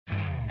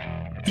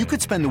You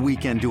could spend the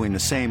weekend doing the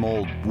same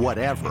old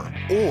whatever,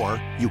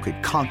 or you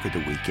could conquer the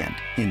weekend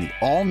in the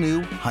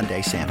all-new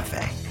Hyundai Santa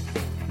Fe.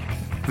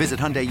 Visit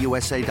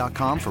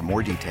HyundaiUSA.com for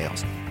more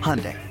details.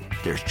 Hyundai,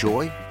 there's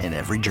joy in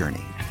every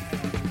journey.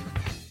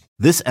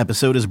 This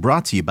episode is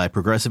brought to you by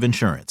Progressive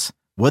Insurance.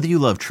 Whether you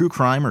love true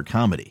crime or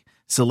comedy,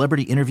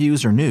 celebrity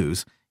interviews or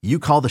news, you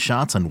call the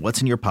shots on what's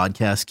in your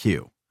podcast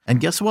queue. And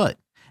guess what?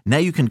 Now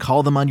you can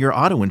call them on your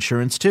auto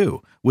insurance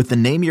too with the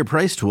Name Your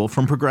Price tool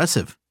from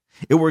Progressive.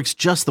 It works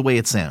just the way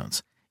it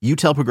sounds. You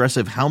tell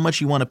Progressive how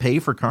much you want to pay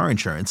for car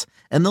insurance,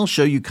 and they'll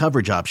show you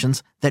coverage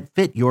options that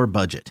fit your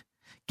budget.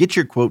 Get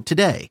your quote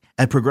today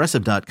at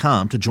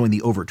Progressive.com to join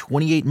the over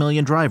 28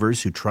 million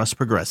drivers who trust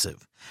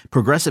Progressive.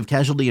 Progressive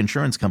Casualty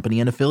Insurance Company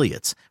and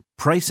Affiliates.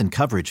 Price and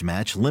coverage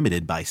match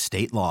limited by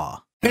state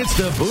law. It's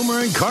the Boomer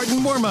and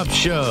Carton warm-up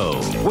show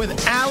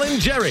with Al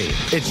and Jerry.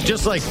 It's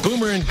just like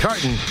Boomer and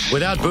Carton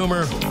without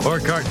Boomer or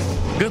Carton.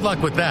 Good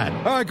luck with that.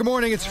 All right, good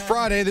morning. It's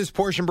Friday. This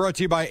portion brought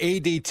to you by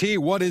ADT.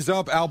 What is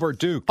up, Albert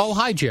Duke? Oh,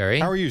 hi, Jerry.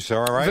 How are you, sir?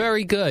 All right?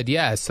 Very good,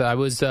 yes. I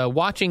was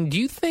watching. Do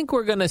you think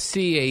we're going to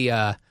see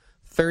a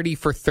 30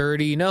 for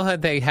 30? You know how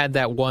they had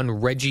that one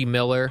Reggie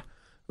Miller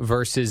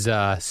versus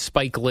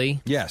Spike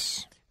Lee?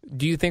 Yes.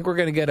 Do you think we're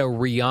going to get a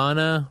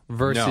Rihanna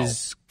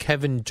versus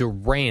Kevin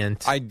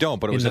Durant? I don't,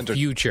 but it was in the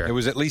future. It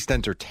was at least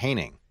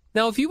entertaining.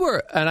 Now, if you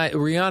were,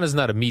 Rihanna's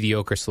not a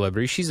mediocre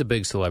celebrity. She's a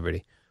big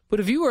celebrity. But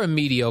if you were a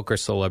mediocre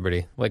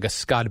celebrity, like a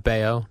Scott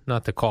Baio,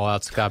 not to call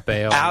out Scott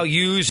Baio. I'll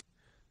use.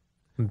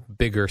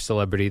 Bigger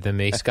celebrity than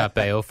me, Scott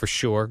Baio, for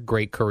sure.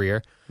 Great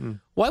career.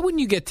 Why wouldn't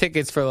you get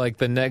tickets for like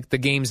the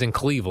games in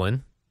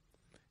Cleveland?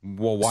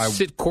 Well, why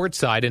sit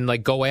courtside and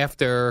like go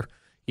after,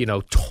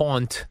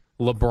 taunt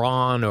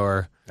LeBron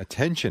or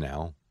attention,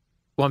 Al?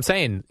 Well, I'm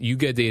saying you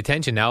get the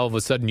attention. Now all of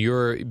a sudden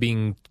you're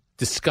being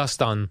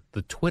discussed on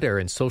the Twitter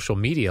and social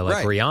media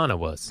like Rihanna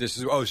was.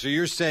 So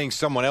you're saying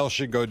someone else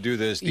should go do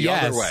this the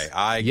other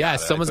way?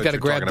 Someone's got to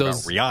grab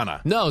those.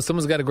 Rihanna. No,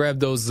 someone's got to grab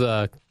those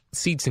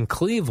seats in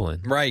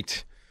Cleveland.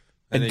 Right.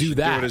 And do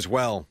that. Do it as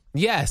well.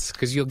 Yes,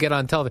 because you'll get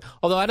on television.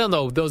 Although I don't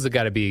know, those have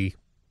got to be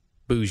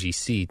bougie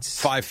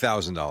seats.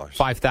 $5,000.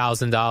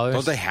 $5,000.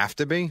 Don't they have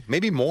to be?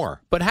 Maybe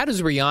more. But how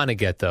does Rihanna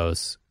get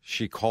those?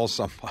 She calls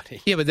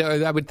somebody. Yeah, but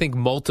I would think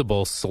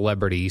multiple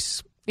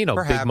celebrities, big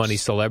money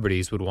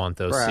celebrities would want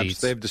those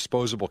seats. They have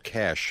disposable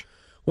cash.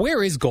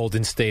 Where is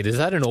Golden State? Is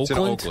that in Oakland? It's in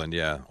Oakland,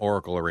 yeah.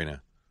 Oracle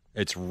Arena.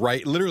 It's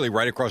literally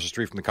right across the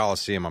street from the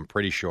Coliseum, I'm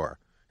pretty sure.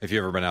 If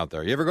you've ever been out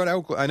there. You ever go to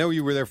Oakland? I know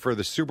you were there for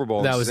the Super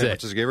Bowl. That was San it.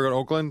 Francisco. You ever go to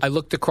Oakland? I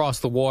looked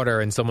across the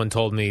water and someone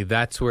told me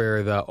that's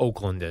where the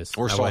Oakland is.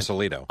 Or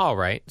Sausalito. All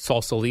right.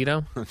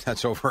 Sausalito?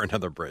 That's over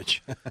another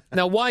bridge.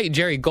 Now, why,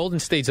 Jerry, Golden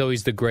State's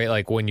always the great,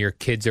 like when your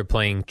kids are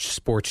playing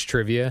sports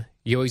trivia,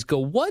 you always go,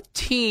 what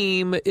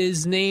team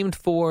is named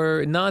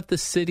for not the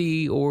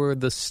city or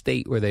the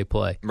state where they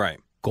play? Right.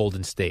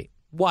 Golden State.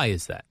 Why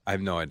is that? I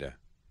have no idea.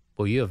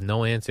 Well, you have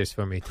no answers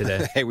for me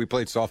today. Hey, we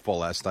played softball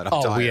last night.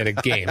 We had a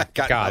game.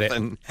 Got it.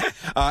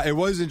 It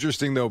was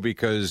interesting, though,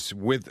 because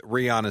with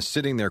Rihanna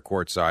sitting there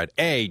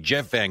courtside,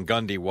 Jeff Van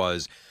Gundy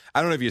was,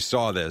 I don't know if you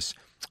saw this,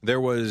 there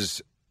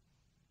was,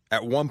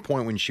 at one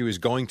point when she was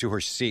going to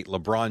her seat,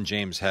 LeBron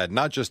James had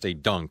not just a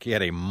dunk, he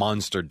had a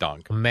monster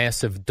dunk. A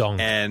massive dunk.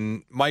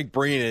 And Mike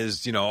Breen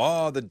is,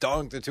 the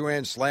dunk, the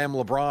two-hand slam,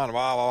 LeBron, blah,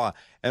 blah, blah.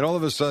 And all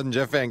of a sudden,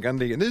 Jeff Van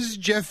Gundy, and this is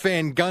Jeff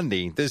Van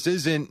Gundy. This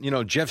isn't,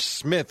 Jeff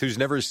Smith, who's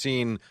never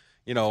seen,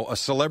 a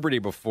celebrity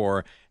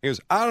before. He goes,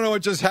 I don't know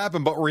what just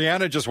happened, but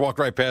Rihanna just walked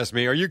right past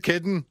me. Are you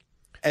kidding?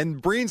 And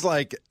Breen's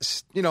like,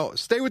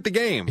 stay with the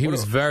game. He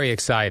was very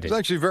excited. It was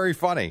actually very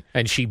funny.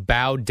 And she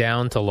bowed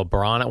down to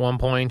LeBron at one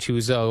point. She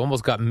was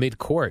almost got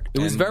mid-court.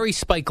 It was very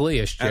Spike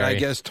Lee-ish, Jerry. And I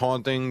guess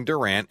taunting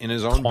Durant in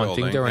his own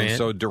building. And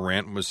so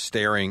Durant was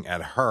staring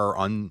at her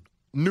on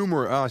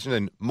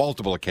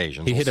multiple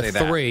occasions. He hit a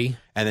three.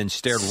 And then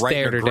stared right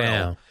at her grill.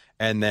 Down.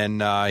 And then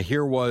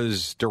here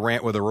was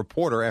Durant with a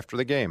reporter after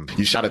the game.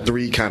 You shot a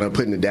three, kind of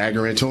putting the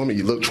dagger into him, and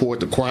you looked toward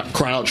the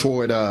crowd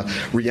toward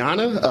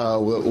Rihanna.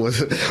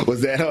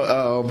 Was that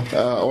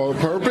on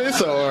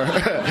purpose,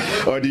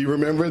 or do you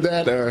remember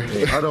that? Or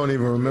I don't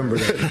even remember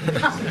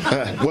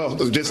that. Well,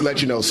 just to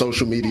let you know,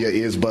 social media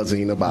is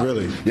buzzing about.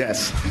 Really?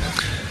 Yes.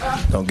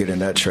 Don't get in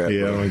that trap.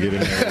 Yeah, I don't get in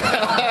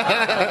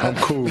there. I'm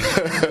cool.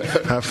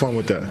 Have fun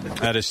with that.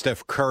 That is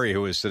Steph Curry,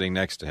 who was sitting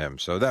next to him.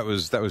 So that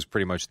was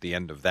pretty much the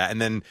end of that.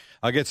 And then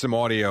I'll get some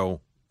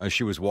audio as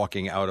she was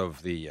walking out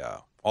of the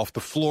off the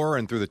floor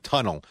and through the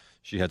tunnel.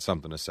 She had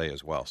something to say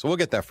as well. So we'll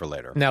get that for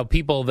later. Now,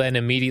 people then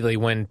immediately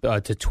went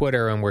to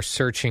Twitter and were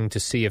searching to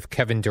see if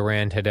Kevin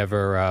Durant had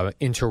ever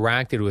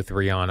interacted with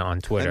Rihanna on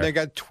Twitter. And they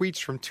got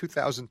tweets from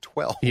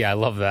 2012. Yeah, I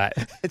love that.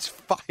 It's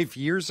 5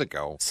 years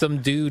ago.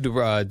 Some dude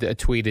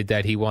tweeted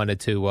that he wanted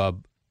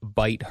to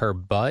bite her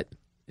butt,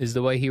 is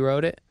the way he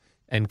wrote it.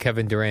 And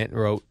Kevin Durant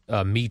wrote,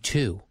 me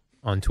too,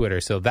 on Twitter.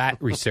 So that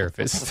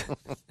resurfaced.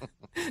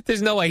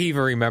 There's no way he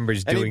even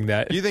remembers doing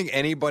that. Do you think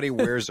anybody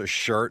wears a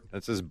shirt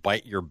that says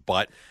 "bite your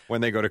butt"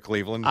 when they go to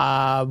Cleveland?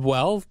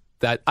 Well,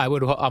 I'm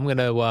going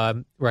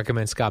to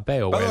recommend Scott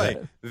Baio wear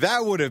that.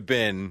 That would have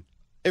been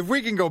If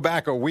we can go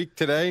back a week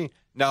today,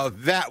 now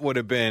that would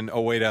have been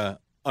a way to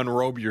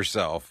unrobe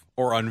yourself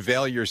or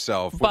unveil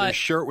yourself with a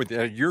shirt with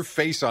your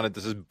face on it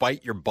that says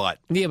 "bite your butt."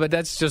 Yeah, but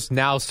that's just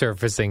now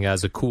surfacing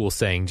as a cool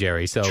saying,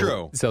 Jerry. So,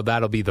 True. So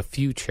that'll be the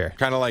future.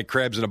 Kind of like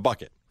crabs in a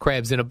bucket.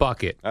 Crabs in a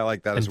bucket. I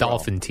like that and as well.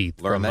 dolphin teeth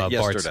Learned from that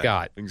Bart yesterday.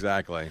 Scott.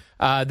 Exactly.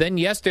 Then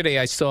yesterday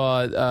I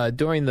saw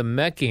during the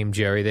Met game,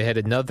 Jerry, they had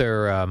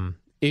another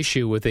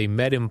issue with a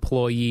Met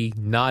employee,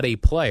 not a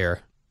player.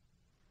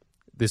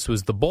 This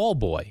was the ball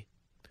boy,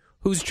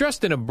 who's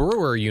dressed in a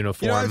Brewer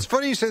uniform. You know, it's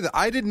funny you say that.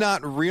 I did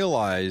not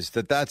realize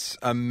that that's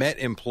a Met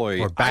employee.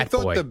 Or Bat I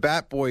thought Boy. the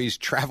Bat Boys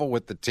travel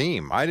with the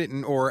team. I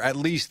didn't, or at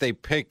least they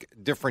pick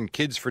different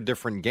kids for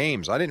different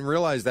games. I didn't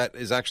realize that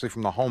is actually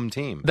from the home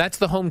team. That's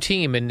the home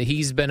team, and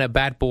he's been a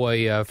Bat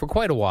Boy for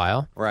quite a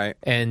while. Right.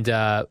 And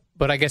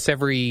but I guess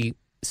every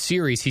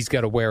series he's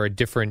got to wear a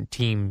different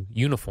team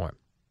uniform.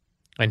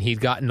 And he'd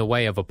gotten in the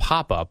way of a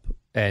pop-up,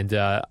 and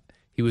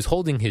he was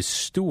holding his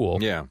stool.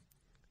 Yeah.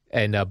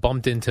 And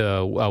bumped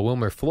into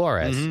Wilmer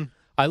Flores. Mm-hmm.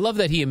 I love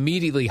that he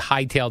immediately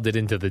hightailed it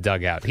into the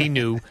dugout. He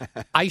knew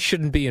I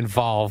shouldn't be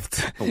involved.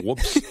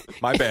 Whoops,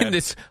 my bad. In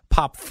this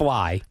pop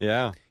fly.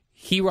 Yeah.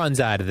 He runs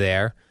out of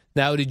there.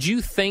 Now, did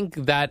you think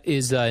that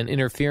is an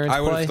interference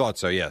I would play? have thought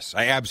so, yes.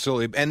 I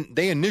absolutely. And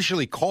they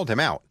initially called him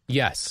out.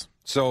 Yes.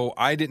 So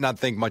I did not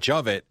think much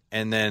of it.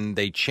 And then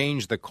they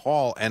changed the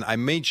call. And I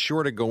made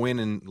sure to go in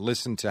and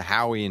listen to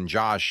Howie and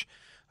Josh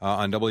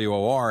on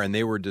WOR. And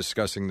they were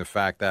discussing the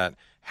fact that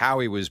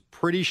Howie was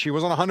she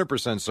wasn't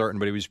 100% certain,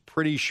 but he was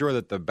pretty sure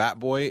that the Bat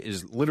Boy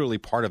is literally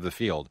part of the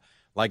field,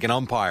 like an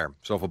umpire.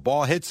 So if a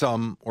ball hits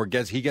him or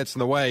he gets in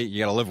the way, you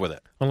got to live with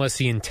it. Unless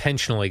he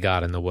intentionally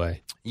got in the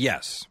way.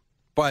 Yes.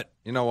 But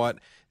you know what?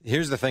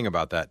 Here's the thing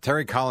about that.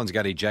 Terry Collins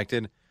got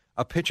ejected.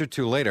 A pitch or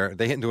two later,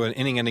 they hit into an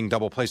inning-ending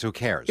double play, so who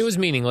cares? It was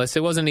meaningless.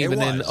 It wasn't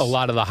even in a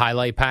lot of the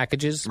highlight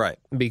packages. Right.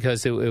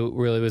 Because it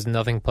really was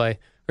nothing play.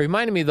 It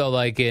reminded me, though,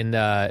 like in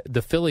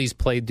the Phillies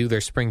do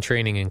their spring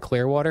training in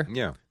Clearwater.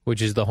 Yeah.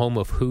 Which is the home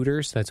of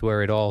Hooters. That's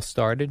where it all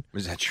started.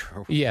 Is that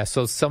true? Yeah,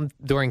 so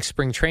during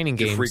spring training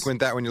Did games. you frequent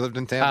that when you lived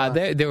in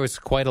Tampa? There was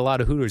quite a lot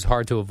of Hooters,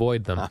 hard to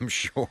avoid them. I'm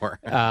sure.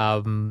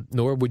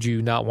 Nor would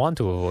you not want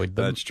to avoid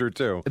them. That's true,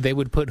 too. They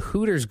would put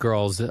Hooters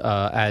girls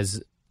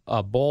as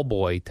ball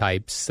boy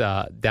types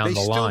down the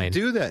line. They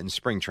still do that in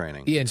spring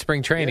training. Yeah, in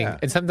spring training. Yeah.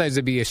 And sometimes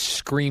it'd be a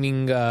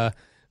screaming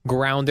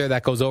grounder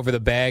that goes over the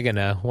bag, and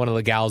one of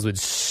the gals would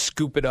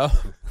scoop it up.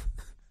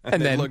 And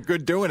then look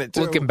good doing it,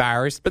 too. Look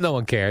embarrassed, but no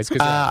one cares.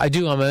 Cause I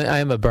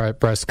am a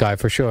breast guy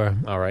for sure.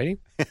 All righty.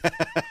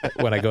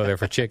 When I go there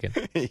for chicken.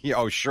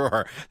 Oh,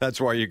 sure.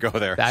 That's why you go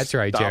there. That's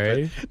right, Stop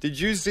Jerry. it. Did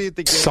you see at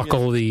the game?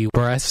 Suckle the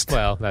breast.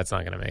 Well, that's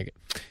not going to make it.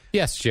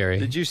 Yes, Jerry.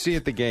 Did you see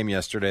at the game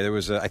yesterday? There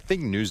was, I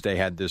think Newsday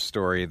had this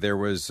story. There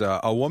was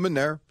a woman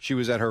there. She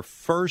was at her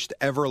first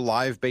ever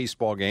live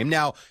baseball game.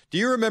 Now, do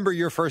you remember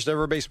your first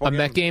ever baseball game?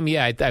 A Met game?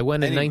 Yeah, I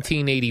went in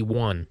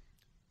 1981.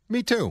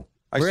 Me too.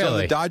 I saw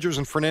the Dodgers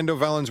and Fernando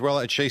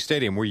Valenzuela at Shea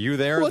Stadium. Were you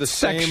there What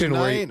section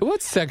were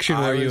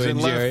you in,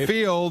 Jerry? Left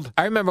field.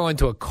 I remember I went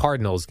to a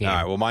Cardinals game. All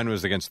right, well, mine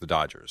was against the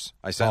Dodgers.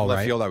 I sat in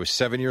left field. I was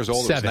 7 years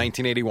old. It was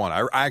 1981.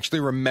 I actually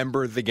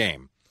remember the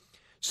game.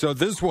 So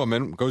this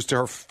woman goes to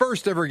her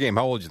first ever game.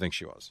 How old do you think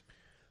she was?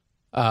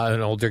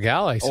 An older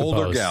gal, I suppose.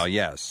 Older gal,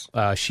 yes.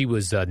 She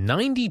was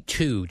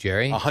 92,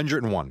 Jerry.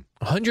 101.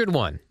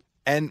 101.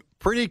 And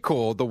pretty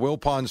cool. The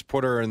Wilpons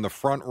put her in the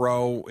front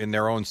row in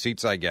their own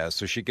seats, I guess,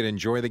 so she could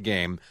enjoy the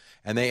game.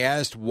 And they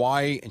asked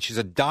why, and she's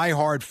a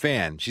diehard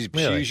fan. She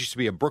used to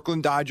be a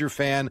Brooklyn Dodger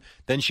fan.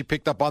 Then she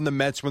picked up on the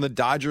Mets when the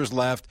Dodgers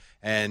left,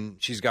 and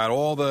she's got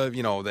all the,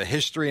 the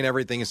history and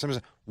everything. And someone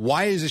said,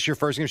 why is this your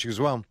first game? She goes,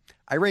 well,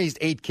 I raised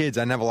 8 kids.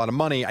 I didn't have a lot of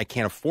money. I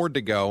can't afford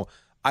to go.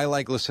 I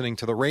like listening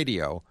to the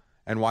radio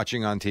and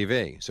watching on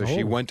TV. So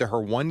she went to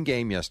her one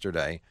game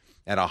yesterday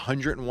at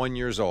 101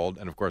 years old,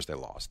 and of course they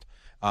lost.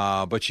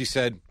 But she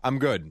said, I'm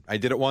good. I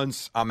did it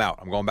once. I'm out.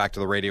 I'm going back to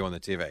the radio and the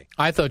TV.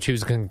 I thought she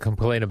was going to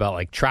complain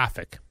about,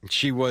 traffic.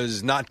 She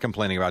was not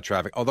complaining about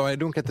traffic, although I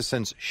don't get the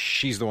sense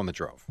she's the one that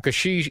drove. Because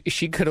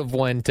she could have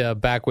went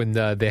back when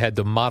they had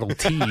the Model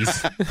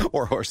Ts.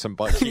 Or horse and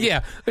buggy.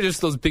 Yeah,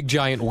 just those big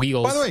giant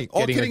wheels. By the way,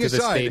 all kidding into the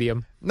aside, stadium.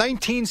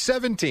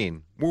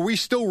 1917, were we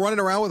still running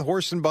around with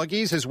horse and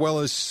buggies as well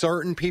as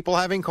certain people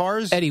having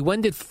cars? Eddie,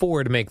 when did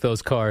Ford make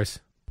those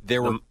cars?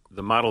 There were...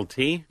 The Model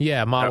T?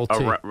 Yeah, Model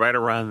T. Right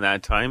around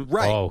that time?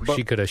 Right. Oh,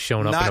 she could have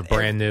shown up in a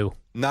brand new.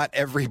 Not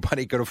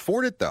everybody could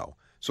afford it, though.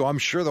 So I'm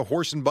sure the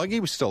horse and buggy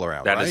was still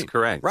around, That right? is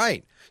correct.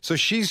 Right. So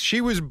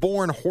she was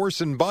born horse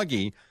and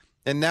buggy,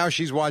 and now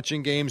she's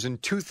watching games in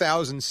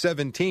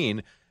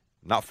 2017,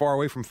 not far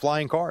away from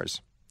flying cars.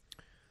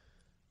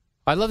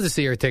 I'd love to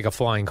see her take a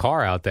flying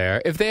car out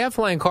there. If they have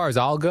flying cars,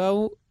 I'll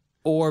go.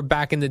 Or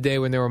back in the day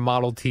when there were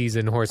Model Ts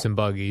and horse and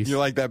buggies. You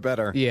like that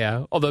better?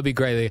 Yeah, although it'd be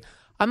great.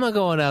 I'm not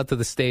going out to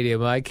the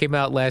stadium. I came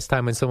out last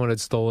time when someone had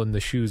stolen the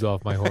shoes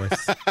off my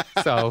horse.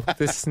 So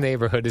this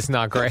neighborhood is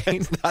not great.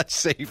 It's not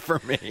safe for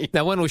me.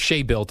 Now, when was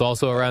Shea built?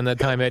 Also around that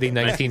time, Eddie,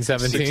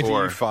 1917?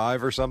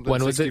 65 or something?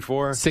 When was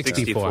 64? it?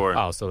 64.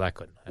 Oh, so that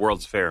couldn't happen.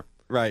 World's Fair.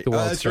 Right. The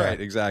World That's Fair. right.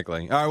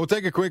 Exactly. All right, we'll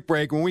take a quick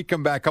break. When we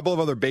come back, a couple of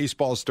other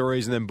baseball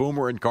stories, and then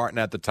Boomer and Carton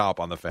at the top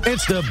on the Fan.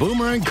 It's the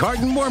Boomer and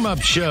Carton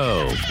warm-up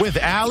show with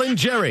Al and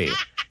Jerry.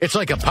 It's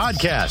like a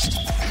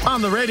podcast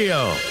on the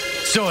radio.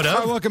 Sort of. All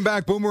right, welcome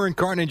back. Boomer and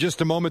Carton in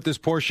just a moment. This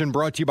portion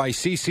brought to you by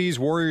CC's.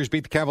 Warriors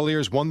beat the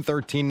Cavaliers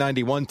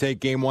 113-91. Take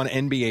Game 1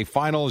 NBA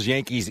Finals.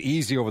 Yankees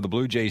easy over the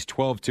Blue Jays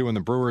 12-2, and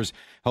the Brewers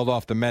held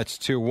off the Mets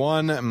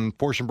 2-1.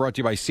 Portion brought to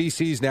you by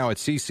CC's. Now at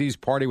CC's,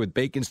 party with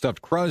bacon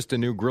stuffed crust, a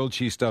new grilled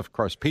cheese stuffed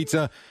crust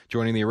pizza,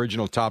 joining the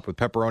original topped with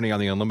pepperoni on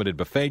the unlimited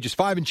buffet. Just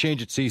 $5 and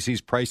change at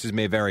CC's. Prices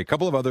may vary. A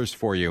couple of others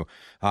for you,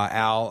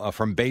 Al,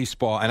 from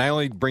baseball. And I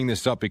only bring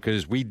this up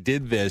because we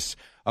did this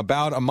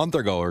about a month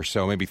ago or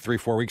so, maybe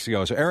 3-4 weeks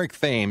ago. So Eric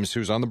Thames,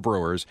 who's on the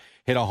Brewers,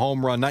 hit a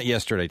home run, not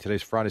yesterday,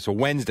 today's Friday, so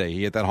Wednesday,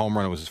 he hit that home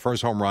run. It was his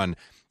first home run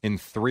in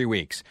 3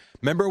 weeks.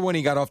 Remember when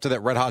he got off to that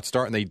red-hot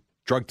start and they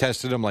drug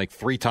tested him like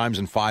 3 times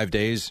in 5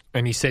 days?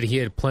 And he said he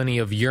had plenty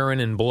of urine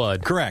and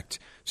blood. Correct.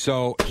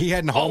 So he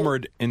hadn't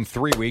homered in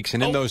 3 weeks,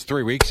 and in those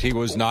 3 weeks, he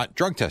was not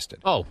drug tested.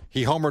 Oh.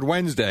 He homered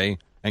Wednesday,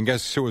 and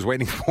guess who was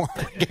waiting for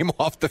him? Came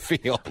off the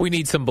field. We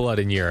need some blood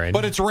and urine.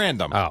 But it's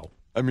random. Oh.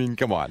 I mean,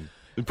 come on.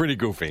 Pretty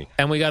goofy.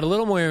 And we got a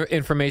little more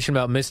information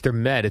about Mr.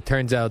 Met. It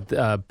turns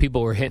out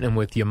people were hitting him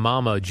with your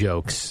mama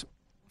jokes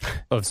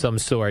of some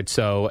sort.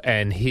 So,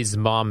 and his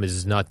mom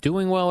is not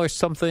doing well or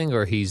something,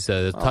 or he's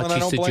a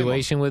touchy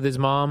situation with his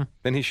mom.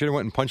 Then he should have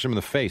went and punched him in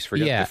the face for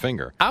getting the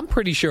finger. I'm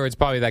pretty sure it's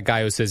probably that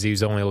guy who says he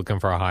was only looking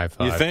for a high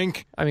five. You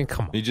think? I mean,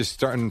 come on. You just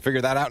starting to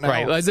figure that out now?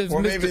 Right. As if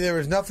Or maybe there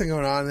was nothing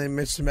going on, and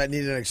Mr. Met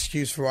needed an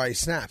excuse for why he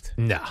snapped.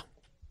 No.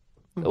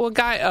 Well,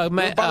 guy,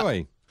 by the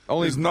way,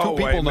 only there's two no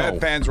way people know.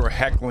 Met fans were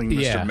heckling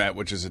Mr. Yeah. Met,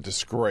 which is a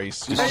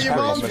disgrace. Hey, your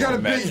mom's got a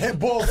big head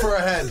ball for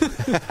a head.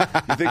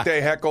 You think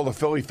they heckle the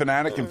Philly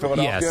Fanatic in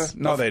Philadelphia? Yes.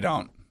 No, they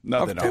don't.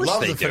 No, they don't. Of course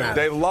they do.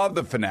 They love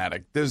the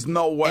Fanatic. There's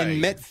no way.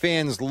 And Met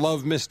fans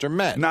love Mr.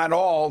 Met. Not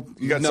all.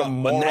 You got some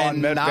moron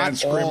and Met not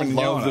fans screaming all and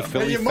love the yelling.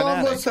 Philly Hey, your mom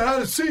Fanatic. must have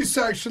had a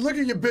C-section. Look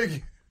at your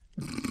big...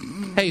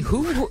 Hey,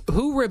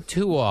 who ripped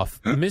who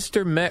off?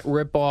 Mr. Met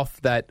rip off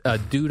that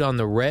dude on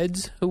the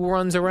Reds who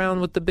runs around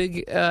with the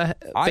big I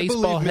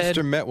baseball believe head?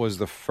 Mr. Met was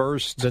the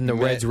first Then the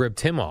Met Reds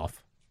ripped him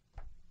off.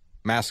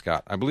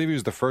 mascot. I believe he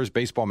was the first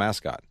baseball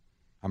mascot.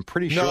 I'm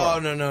pretty sure. No.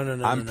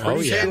 I'm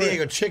pretty San sure.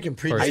 Diego Chicken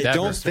First predates ever. I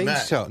don't Mr. think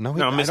Met. so. No,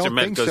 No, I Mr. don't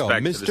Met think goes so.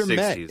 back to the Mr.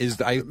 Met 60s.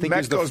 is, I think, Met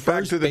is the goes back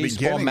first to the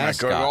baseball beginning.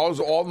 mascot. Goes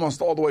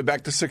almost all the way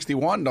back to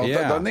 61,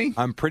 doesn't he?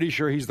 I'm pretty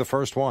sure he's the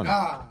first one.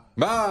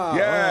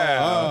 Yeah.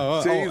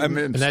 oh, See, and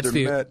And that's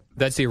Mr.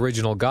 that's the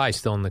original guy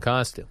still in the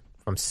costume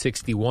from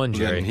 61,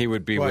 Jerry. and he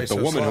would be Why with the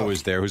so woman slow? who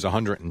was there, who's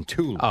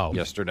 102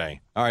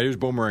 yesterday. All right, here's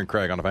Boomer and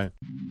Craig on the Fan.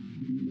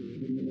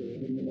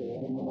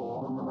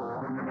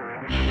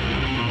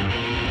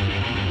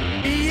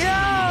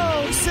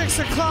 Yo, 6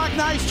 o'clock.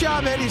 Nice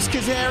job, Eddie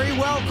Schizzeri.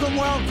 Welcome.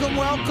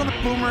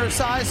 Boomer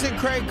Esiason,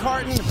 Craig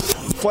Carton.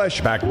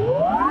 Flashback.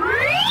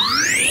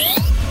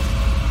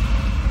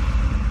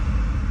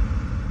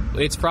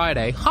 It's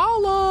Friday.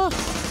 Holla!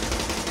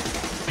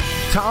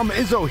 Tom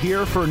Izzo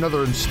here for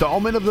another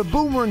installment of the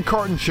Boomer and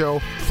Carton Show,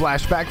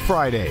 Flashback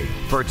Friday.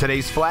 For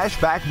today's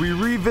flashback, we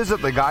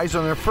revisit the guys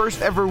on their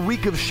first ever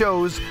week of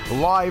shows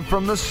live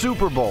from the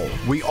Super Bowl.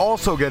 We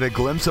also get a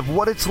glimpse of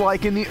what it's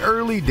like in the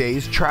early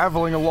days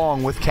traveling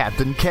along with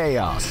Captain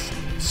Chaos.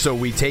 So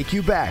we take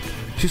you back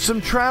to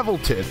some travel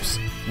tips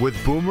with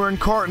Boomer and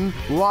Carton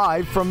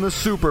live from the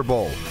Super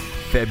Bowl,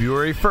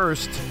 February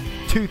 1st,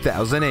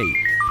 2008.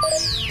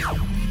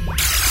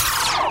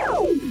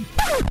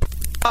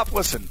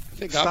 Listen.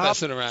 I'm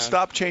messing around.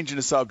 Stop changing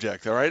the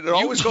subject, all right? It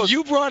always goes.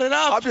 You brought it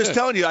up. I'm just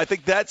telling you, I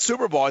think that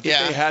Super Bowl, I think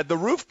Yeah. they had the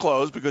roof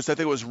closed because I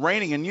think it was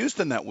raining in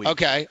Houston that week.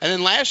 Okay. And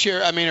then last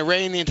year, I mean, it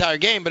rained the entire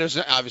game, but it was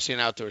obviously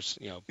an outdoors,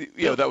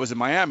 That was in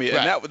Miami.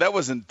 Right. And that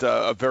wasn't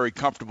a very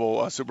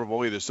comfortable Super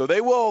Bowl either. So they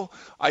will,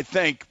 I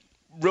think,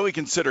 really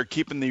consider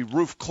keeping the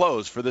roof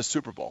closed for this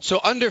Super Bowl. So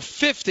under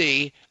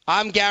 50,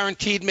 I'm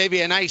guaranteed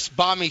maybe a nice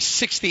balmy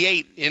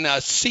 68 in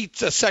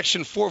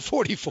section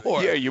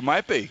 444. Yeah, you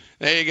might be.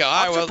 There you go. All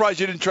I'm right, well- surprised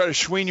you didn't try to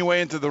schween your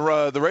way into the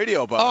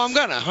radio box. Oh, I'm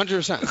gonna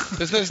 100%.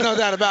 There's no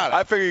doubt about it.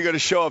 I figure you're going to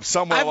show up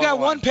somewhere. I've along got the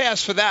line. one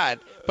pass for that,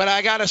 but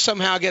I got to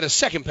somehow get a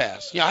second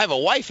pass. I have a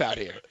wife out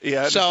here.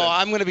 Yeah, I so understand.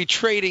 I'm going to be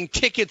trading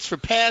tickets for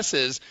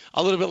passes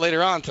a little bit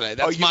later on today.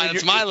 That's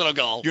my little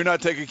goal. You're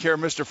not taking care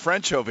of Mr.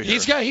 French over here.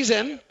 He's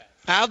in.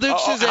 Al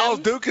Dukes is in. Al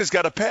Duke has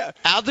got a pass.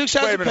 Al Dukes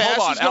has Wait a a minute, pass.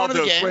 hold on. He's going Al to the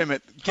Dukes, game. wait a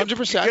minute.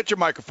 100%. Get your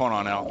microphone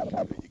on,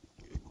 Al.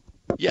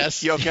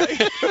 Yes. You okay?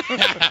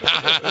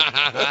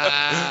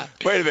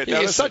 Wait a minute. He Now,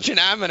 is listen. such an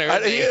amateur.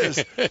 He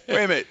is. Wait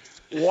a minute.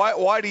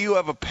 Why do you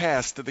have a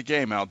pass to the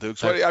game, Al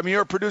Dukes? I mean,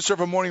 you're a producer of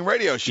a morning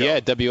radio show. Yeah,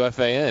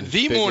 WFAN.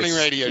 The morning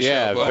radio show.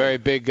 Yeah, Well, very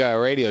big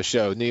radio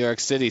show, New York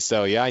City.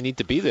 So, yeah, I need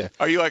to be there.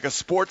 Are you like a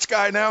sports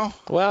guy now?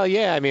 Well,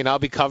 yeah, I mean, I'll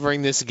be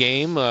covering this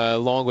game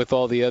along with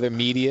all the other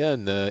media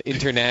and the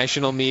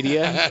international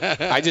media.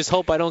 I just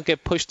hope I don't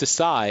get pushed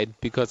aside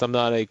because I'm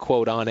not a,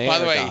 quote, on-air By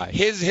the way, guy.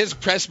 his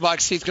press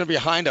box seat's going to be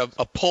behind a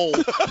pole.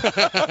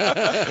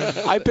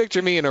 I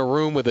picture me in a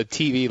room with a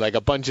TV, like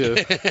a bunch of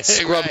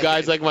scrub Right.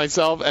 guys like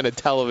myself and a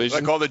television.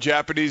 Like all the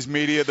Japanese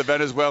media, the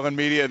Venezuelan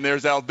media, and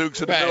there's Al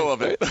Dukes in the middle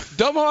of it.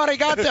 Domo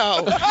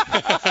arigato.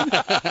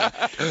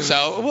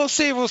 So we'll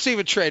see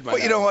with trade.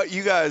 But you know what?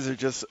 You guys are a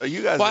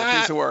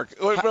piece of work.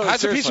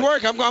 That's a piece of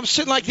work. I'm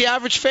sitting like the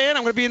average fan.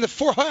 I'm going to be in the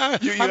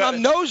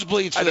I'm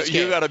nosebleeds for this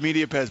game. You got a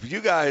media pass, but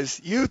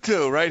you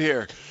two right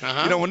here.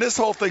 You know, when this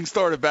whole thing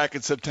started back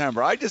in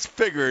September, I just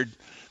figured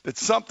that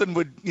something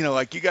would,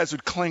 like you guys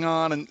would cling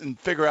on and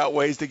figure out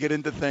ways to get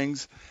into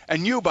things.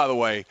 And you, by the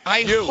way.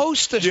 I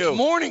host a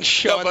morning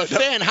show on the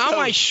Fan. How am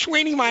I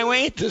swinging my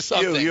way into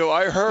something?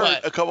 I heard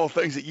a couple of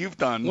things that you've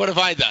done. What have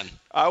I done?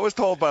 I was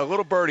told by a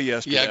little birdie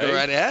yesterday. Yeah, go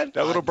right ahead.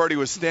 That little birdie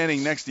was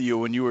standing next to you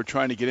when you were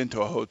trying to get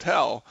into a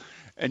hotel.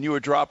 And you were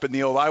dropping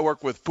the old, I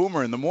work with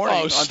Boomer in the morning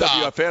on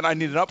WFAN. I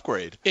need an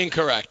upgrade.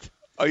 Incorrect.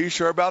 Are you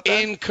sure about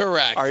that?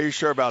 Incorrect. Are you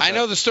sure about that? I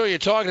know the story you're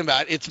talking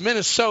about. It's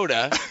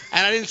Minnesota,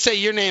 and I didn't say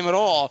your name at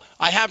all.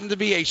 I happen to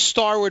be a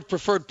Starwood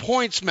Preferred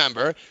Points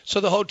member, so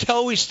the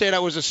hotel we stayed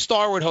at was a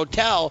Starwood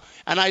hotel,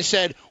 and I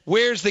said,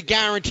 where's the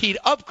guaranteed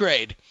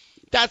upgrade?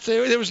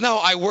 There was no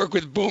I work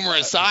with Boomer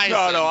Esiason.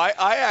 No, I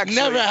actually.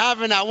 Never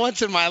happened, not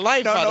once in my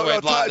life, by the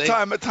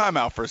way, time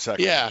out for a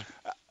second. Yeah.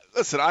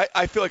 Listen,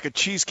 I feel like a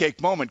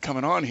cheesecake moment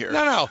coming on here.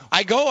 No.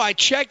 I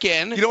check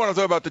in. You don't want to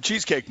talk about the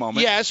cheesecake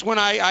moment. Yes, when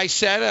I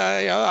said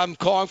I'm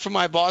calling for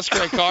my boss,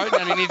 Greg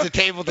Carton, and he needs a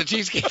table at the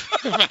Cheesecake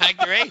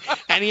Factory,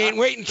 and he ain't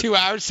waiting 2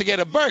 hours to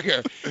get a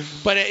burger.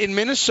 But in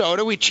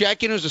Minnesota, we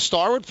check in as a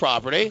Starwood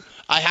property.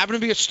 I happen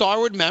to be a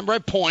Starwood member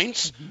at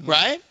points,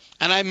 right?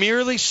 And I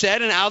merely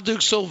said, and Al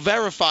Dukes will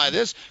verify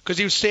this because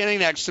he was standing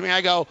next to me,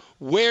 I go,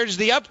 where's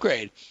the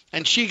upgrade?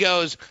 And she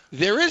goes,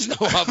 there is no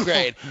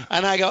upgrade.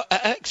 And I go,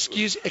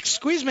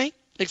 excuse me.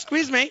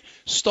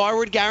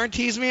 Starwood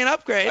guarantees me an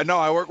upgrade. No,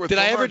 I work with Did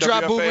I ever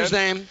drop Boomer's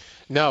name?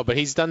 No, but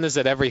he's done this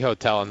at every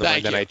hotel on the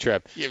Monday night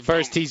trip.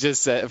 First he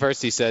says,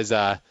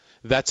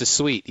 that's a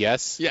suite,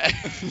 yes? Yeah.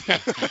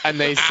 And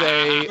they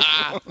say,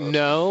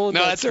 no,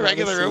 that's a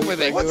regular room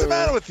with it. What's the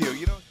matter with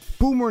you?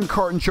 Boomer and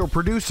Carton Show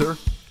producer,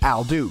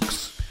 Al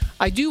Dukes.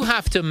 I do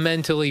have to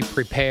mentally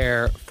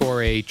prepare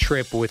for a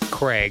trip with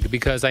Craig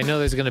because I know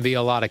there's going to be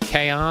a lot of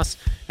chaos,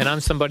 and I'm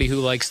somebody who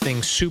likes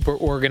things super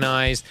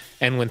organized,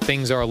 and when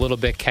things are a little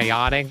bit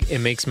chaotic, it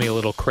makes me a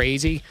little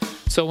crazy.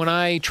 So when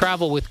I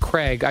travel with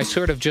Craig, I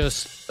sort of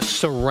just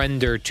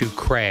surrender to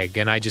Craig,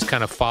 and I just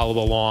kind of follow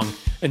along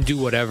and do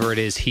whatever it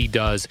is he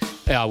does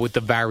with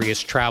the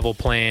various travel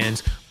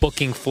plans,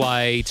 booking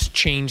flights,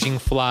 changing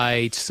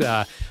flights,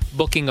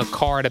 booking a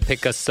car to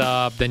pick us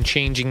up, then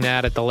changing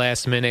that at the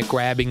last minute,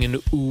 grabbing an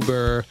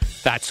Uber,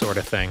 that sort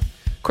of thing.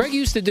 Craig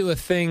used to do a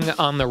thing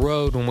on the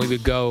road when we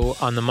would go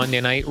on the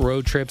Monday night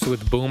road trips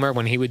with Boomer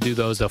when he would do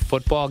those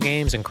football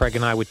games and Craig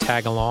and I would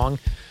tag along.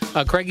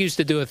 Craig used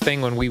to do a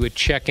thing when we would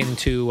check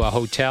into a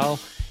hotel.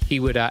 He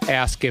would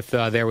ask if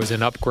there was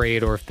an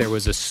upgrade or if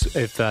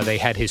they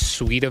had his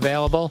suite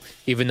available,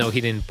 even though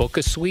he didn't book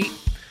a suite.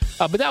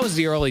 But that was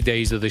the early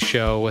days of the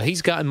show.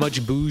 He's gotten much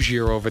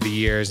bougier over the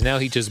years. Now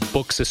he just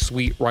books a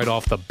suite right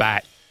off the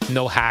bat.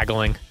 No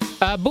haggling.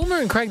 Boomer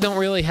and Craig don't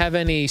really have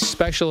any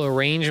special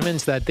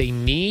arrangements that they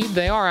need.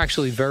 They are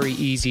actually very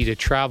easy to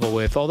travel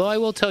with. Although I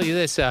will tell you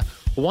this.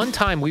 One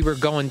time we were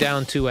going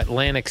down to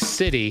Atlantic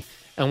City,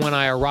 and when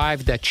I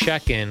arrived at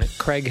check-in,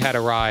 Craig had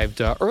arrived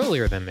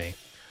earlier than me.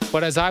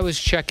 But as I was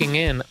checking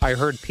in, I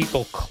heard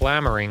people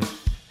clamoring,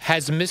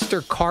 has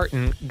Mr.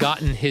 Carton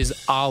gotten his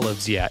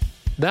olives yet?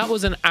 That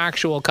was an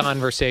actual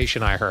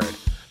conversation I heard.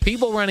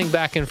 People running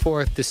back and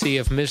forth to see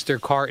if Mr.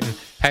 Carton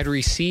had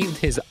received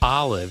his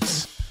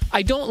olives.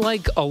 I don't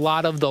like a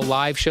lot of the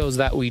live shows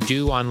that we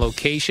do on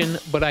location,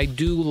 but I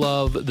do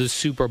love the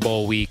Super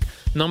Bowl week.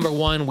 Number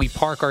one, we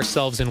park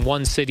ourselves in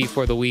one city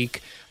for the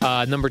week.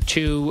 Number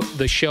two,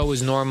 the show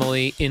is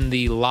normally in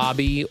the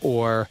lobby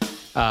or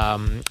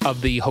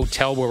of the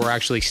hotel where we're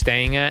actually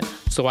staying at.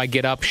 So I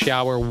get up,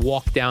 shower,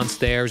 walk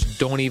downstairs,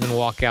 don't even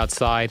walk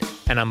outside,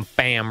 and I'm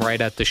bam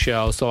right at the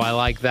show. So I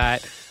like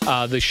that.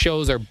 The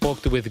shows are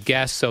booked with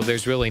guests, so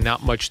there's really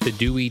not much to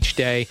do each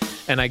day.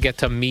 And I get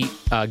to meet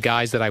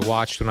guys that I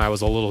watched when I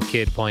was a little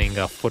kid playing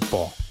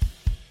football.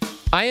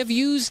 I have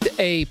used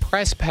a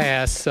press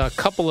pass a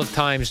couple of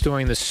times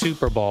during the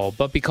Super Bowl,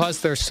 but because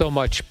there's so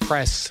much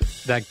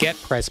press that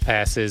get press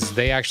passes,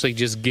 they actually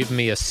just give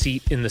me a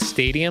seat in the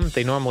stadium.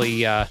 They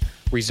normally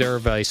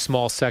reserve a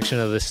small section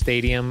of the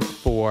stadium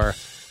for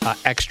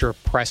extra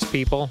press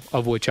people,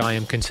 of which I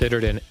am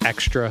considered an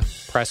extra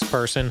press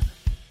person,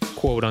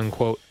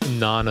 quote-unquote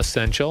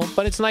non-essential.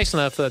 But it's nice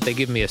enough that they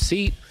give me a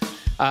seat.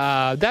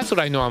 That's what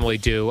I normally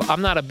do.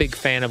 I'm not a big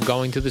fan of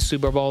going to the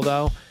Super Bowl,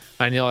 though.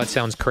 I know that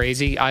sounds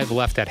crazy. I've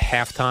left at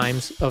half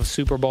times of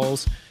Super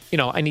Bowls. You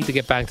know, I need to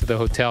get back to the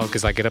hotel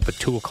because I get up at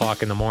 2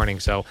 o'clock in the morning,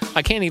 so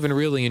I can't even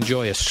really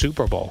enjoy a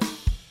Super Bowl.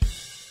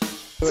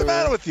 What's the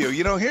matter with you?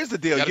 You know, here's the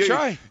deal.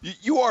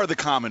 You are the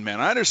common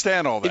man. I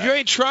understand all that. If you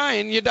ain't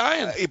trying, you're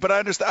dying. But I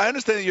understand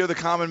that you're the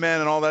common man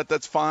and all that.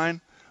 That's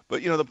fine.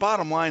 But, you know, the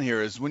bottom line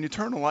here is when you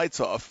turn the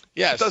lights off,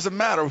 it doesn't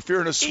matter if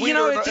you're in a suite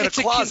or in a closet. It's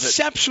a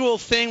conceptual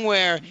thing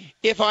where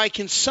if I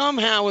can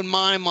somehow in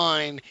my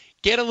mind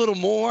get a little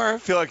more.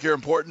 Feel like you're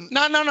important?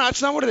 No,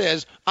 that's not what it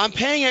is. I'm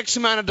paying X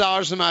amount of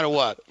dollars no matter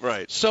what.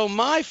 Right. So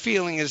my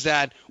feeling is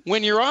that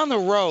when you're on the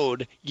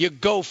road, you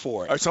go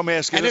for it. All right, so let me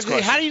ask you this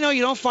question. How do you know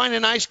you don't find a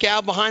nice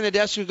gal behind the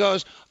desk who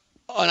goes,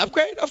 an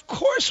upgrade? Of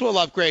course we'll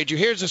upgrade you.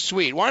 Here's a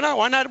suite. Why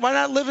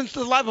not live into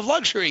the life of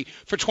luxury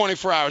for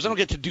 24 hours? I don't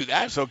get to do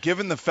that. So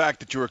given the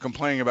fact that you were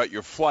complaining about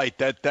your flight,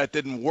 that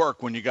didn't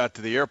work when you got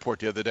to the airport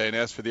the other day and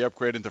asked for the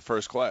upgrade into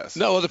first class.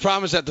 No, well, the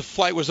problem is that the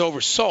flight was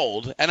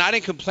oversold, and I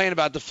didn't complain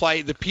about the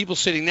flight. The people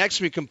sitting next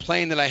to me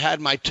complained that I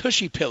had my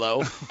tushy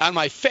pillow on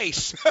my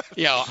face.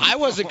 I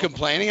wasn't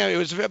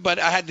complaining. But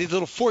I had these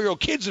little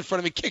 4-year-old kids in front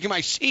of me kicking my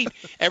seat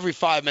every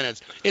 5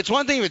 minutes. It's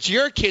one thing if it's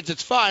your kids,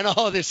 it's fine.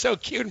 Oh, they're so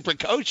cute and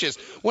precocious.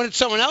 When it's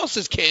someone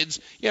else's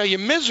kids, you're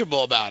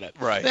miserable about it.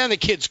 Right. Then the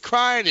kid's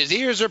crying, his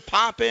ears are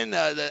popping.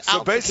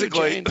 So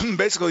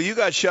basically, you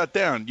got shut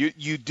down.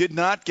 You did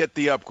not get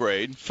the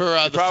upgrade for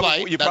the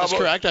flight. That is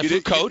correct. I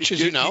flew coach, as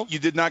you know. You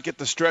did not get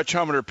the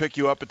stretchometer pick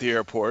you up at the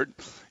airport.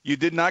 You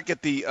did not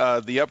get the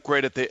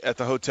upgrade at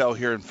the hotel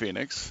here in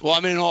Phoenix. Well,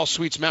 I'm in all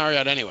suites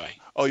Marriott anyway.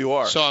 Oh, you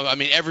are. So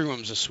every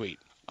room's a suite.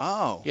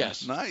 Oh,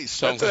 yes, nice.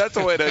 So that's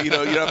a way to you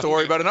don't have to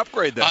worry about an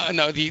upgrade then.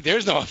 No,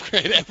 there's no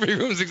upgrade. Every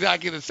room's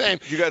exactly the same.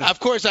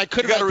 Of course, I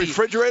could have got a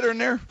refrigerator in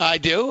there. I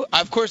do.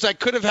 Of course, I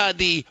could have had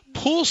the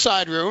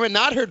poolside room and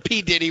not heard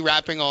P. Diddy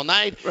rapping all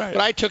night. Right.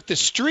 But I took the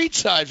street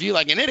side view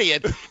like an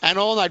idiot, and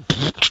all night.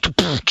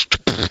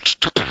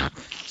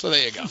 So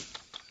there you go.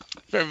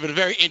 A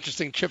very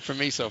interesting trip for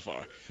me so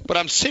far. But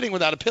I'm sitting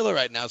without a pillow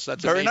right now, so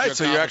that's very nice.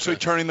 So you're actually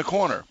turning the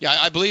corner. Yeah,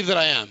 I believe that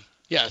I am.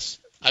 Yes.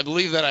 I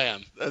believe that I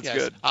am. That's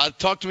good.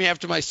 Talk to me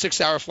after my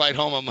 6-hour flight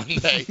home on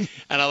Monday,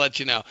 and I'll let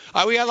you know.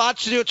 We got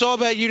lots to do. It's all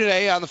about you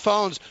today on the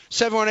phones,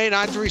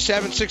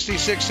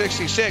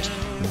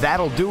 718-937-6666.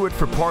 That'll do it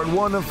for part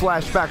 1 of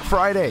Flashback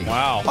Friday.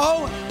 Wow.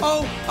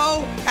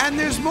 Oh, and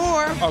there's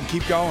more. Oh,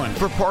 keep going.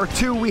 For part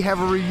 2, we have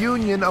a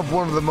reunion of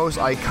one of the most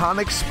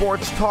iconic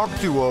sports talk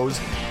duos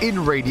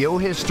in radio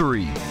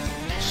history.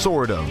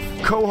 Sort of.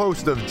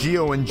 Co-host of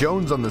Gio and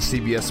Jones on the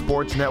CBS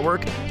Sports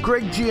Network,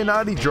 Greg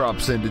Giannotti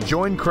drops in to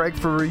join Craig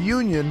for a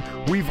reunion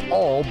we've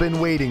all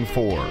been waiting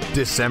for.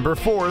 December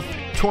 4th,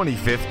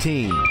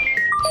 2015. Mike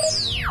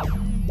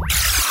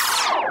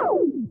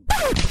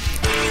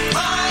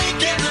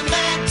and the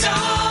Mad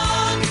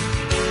Dog.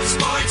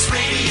 Sports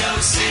Radio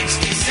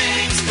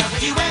 66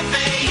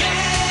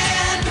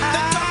 WFAN.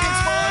 They're talking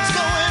sports,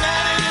 going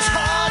at it as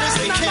hard as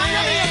they can.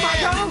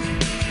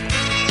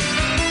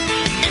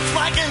 It's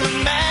Mike and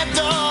the Mad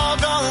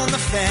Dog on the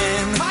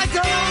Fan.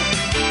 Michael!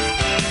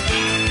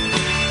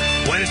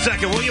 Wait a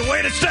second. Will you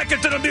wait a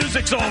second till the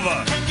music's over?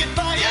 Can get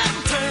by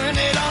and turn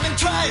it on and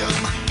try 'em.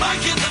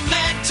 Mike and the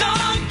Mad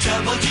Dog,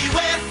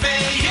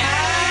 WFAN.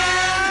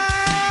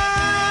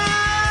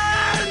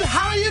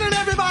 How are you doing,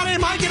 everybody?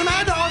 Mike and the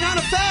Mad Dog on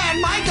the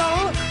Fan.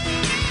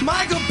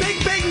 Michael,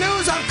 big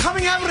news. I'm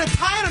coming out of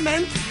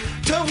retirement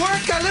to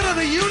work a little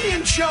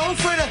reunion show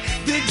for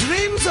the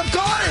Dreams of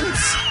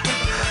Gardens.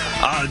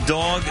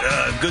 Dog,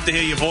 good to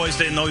hear your voice.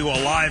 Didn't know you were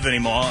alive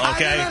anymore.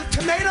 Okay.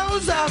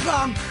 Tomatoes,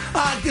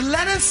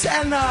 lettuce,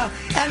 and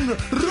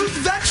root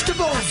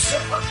vegetables.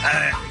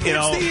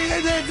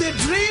 It's the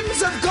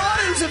Dreams of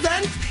Gardens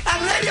event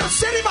at Radio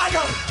City,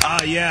 Michael.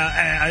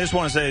 Yeah. I just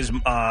want to say,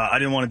 I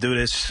didn't want to do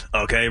this.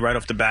 Okay, right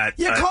off the bat.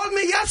 You called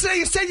me yesterday.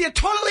 You said you're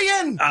totally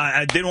in.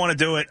 I didn't want to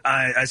do it.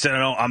 I said,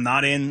 no, I'm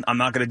not in. I'm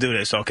not going to do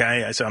this.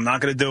 Okay. I said I'm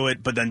not going to do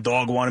it. But then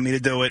Dog wanted me to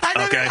do it. I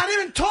didn't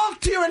even talk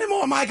to you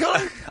anymore, Michael.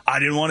 I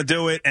didn't want to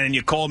do it, and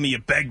you called me. You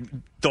begged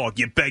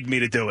me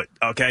to do it.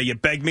 Okay, you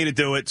begged me to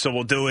do it, so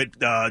we'll do it.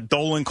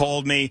 Dolan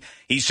called me.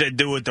 He said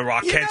do it. The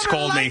Rockettes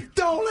called me.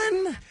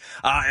 Dolan.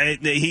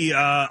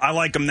 I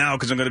like him now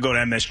because I'm going to go to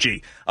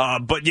MSG.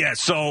 But yeah,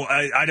 so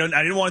I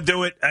didn't want to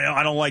do it.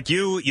 I don't like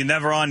you. You're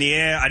never on the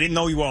air. I didn't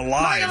know you were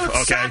alive.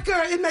 Michael, okay.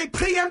 Soccer, it may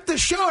preempt the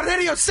show at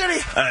Radio City.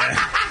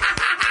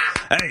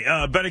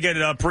 Hey, better get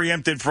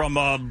preempted from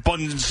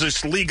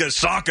Bundesliga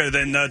soccer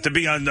than to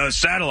be on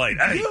satellite.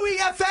 Hey.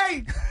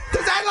 UEFA.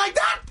 Does that like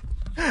that?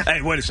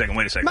 Hey, wait a second.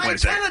 Mike,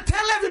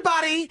 tell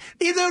everybody,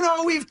 even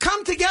though we've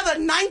come together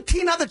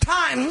 19 other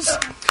times,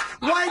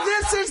 why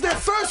this is the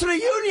first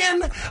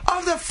reunion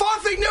of the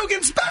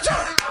Forfing-Nugent special.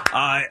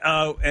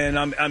 And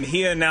I'm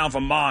here now for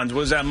Mons.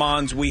 What is that,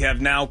 Mons? We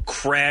have now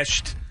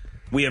crashed.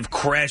 We have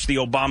crashed the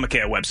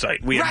Obamacare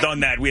website. We have done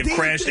that. We have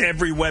crashed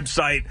every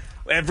website.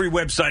 Every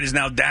website is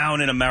now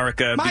down in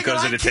America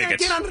because of the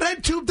tickets. Michael, I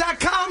can't get on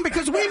RedTube.com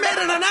because we made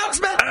an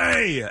announcement.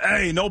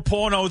 Hey, no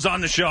pornos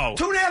on the show.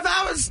 2.5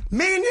 hours,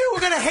 me and you,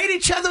 we're going to hate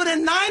each other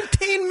within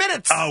 19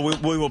 minutes.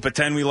 We will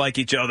pretend we like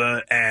each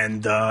other,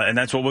 and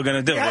that's what we're going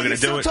to do. Yeah, we're going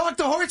to do it. Talk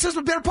to horses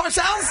with Bill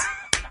Parcells?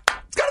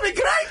 It's going to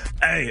be great.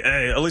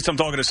 Hey, at least I'm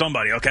talking to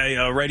somebody, okay?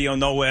 Radio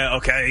Nowhere,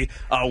 okay?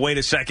 Wait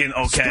a second,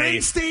 okay?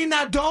 Springsteen,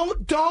 now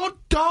don't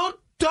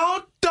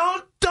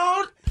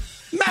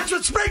match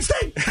with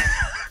Springsteen.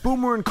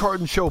 Boomer and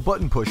Carton Show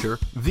button pusher,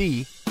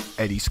 the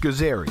Eddie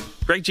Scazzeri.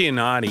 Greg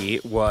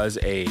Giannotti was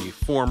a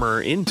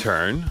former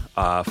intern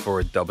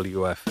for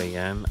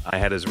WFAN. I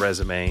had his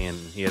resume, and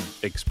he had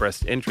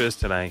expressed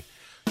interest, and I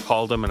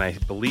called him, and I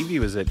believe he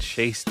was at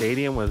Shea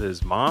Stadium with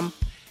his mom,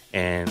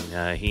 and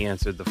he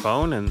answered the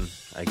phone, and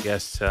I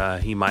guess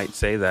he might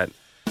say that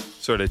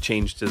sort of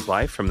changed his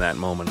life from that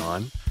moment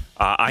on.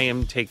 I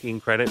am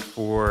taking credit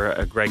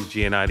for Greg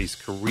Giannotti's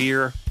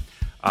career,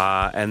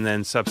 and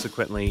then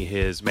subsequently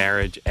his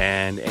marriage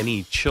and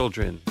any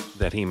children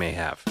that he may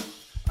have.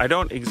 I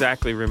don't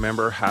exactly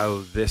remember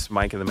how this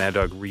Mike and the Mad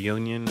Dog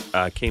reunion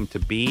came to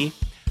be.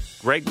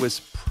 Greg was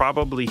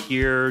probably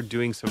here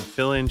doing some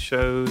fill-in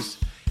shows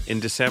in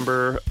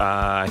December.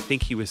 I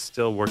think he was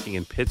still working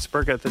in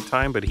Pittsburgh at the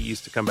time, but he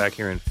used to come back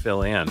here and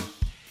fill in.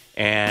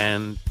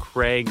 And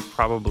Craig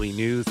probably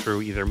knew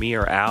through either me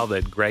or Al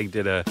that Greg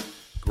did a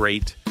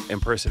great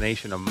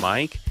impersonation of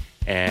Mike.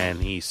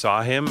 And he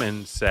saw him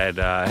and said,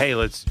 hey,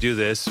 let's do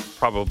this,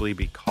 probably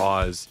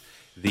because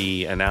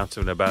the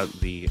announcement about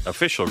the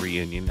official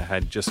reunion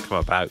had just come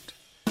about.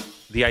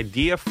 The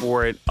idea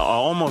for it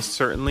almost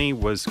certainly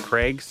was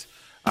Craig's,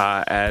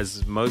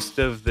 as most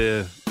of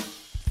the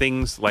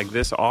things like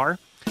this are.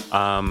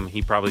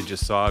 He probably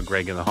just saw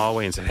Greg in the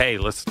hallway and said, hey,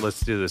 let's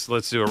do this.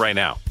 Let's do it right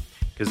now,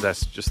 because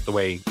that's just the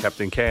way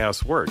Captain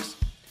Chaos works.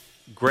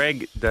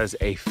 Greg does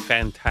a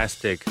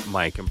fantastic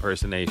Mike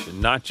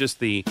impersonation, not just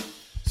the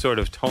sort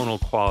of tonal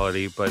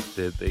quality, but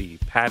the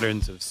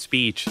patterns of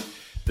speech,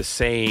 the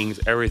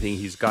sayings, everything.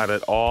 He's got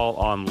it all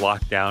on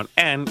lockdown.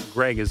 And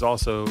Greg is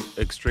also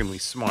extremely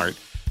smart,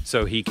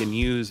 so he can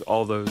use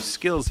all those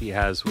skills he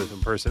has with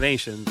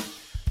impersonation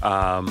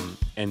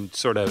and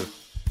sort of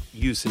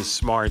use his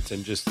smarts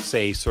and just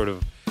say sort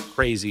of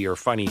crazy or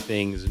funny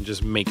things and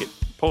just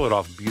pull it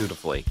off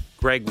beautifully.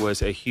 Greg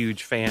was a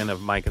huge fan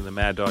of Mike and the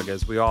Mad Dog,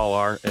 as we all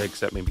are,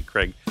 except maybe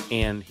Craig.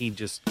 And he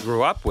just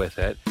grew up with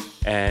it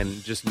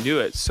and just knew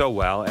it so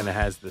well and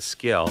has the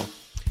skill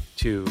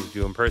to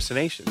do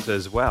impersonations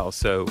as well.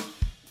 So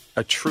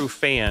a true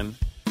fan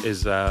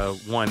is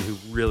one who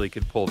really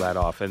could pull that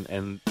off,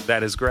 and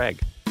that is Greg.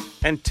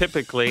 And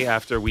typically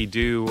after we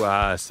do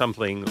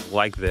something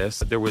like this,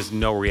 there was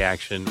no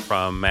reaction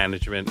from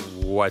management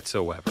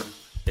whatsoever.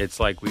 It's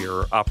like we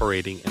are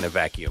operating in a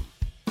vacuum.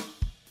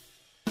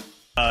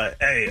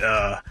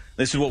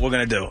 This is what we're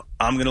going to do.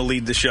 I'm going to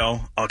lead the show,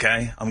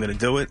 okay? I'm going to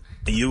do it,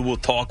 and you will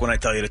talk when I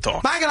tell you to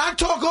talk. Michael, I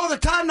talk all the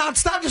time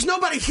nonstop, just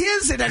nobody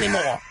hears it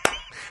anymore.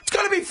 It's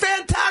going to be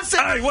fantastic.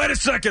 Hey, wait a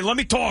second. Let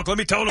me talk. Let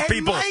me tell the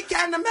people. Mike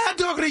and the Mad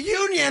Dog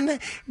reunion,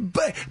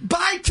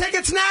 buy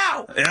tickets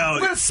now. Yeah, we're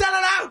going to sell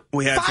it out.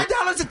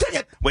 $5 a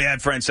ticket. We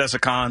had Francesca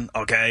Khan,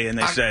 okay, and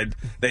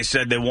they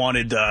said they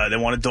wanted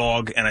a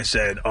dog, and I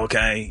said,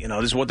 okay,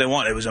 this is what they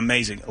want. It was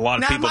amazing. A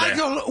lot of people there.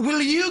 Now, Michael,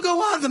 will you go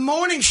on the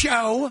morning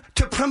show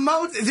to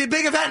promote the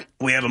big event?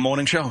 We have a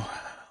morning show.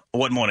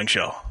 What morning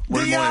show?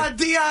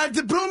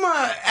 The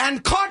Boomer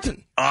and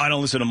Carton. I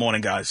don't listen to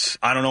morning guys.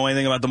 I don't know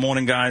anything about the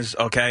morning guys,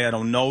 okay? I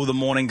don't know the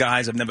morning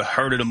guys. I've never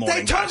heard of the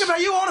morning guys. They talk about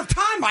you all the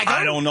time, Michael.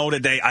 I don't know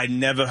that I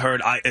never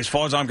heard. As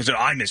far as I'm concerned,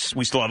 Imus.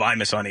 We still have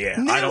Imus on the air.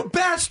 Neil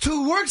Best,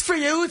 who works for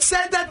you,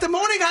 said that the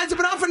morning guys have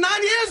been on for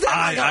 9 years now,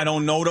 Michael. I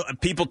don't know.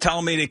 People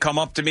tell me, they come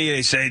up to me,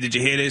 they say, did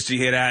you hear this? Did you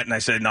hear that? And I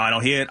said, no, I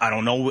don't hear it. I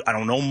don't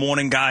know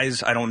morning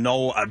guys. I don't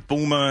know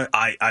Boomer.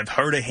 I've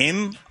heard of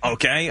him,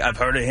 okay? I've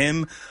heard of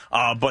him.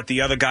 But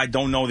the other guy,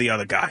 don't know the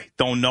other guy.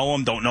 Don't know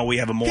him. Don't know we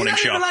have a morning show. He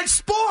doesn't even like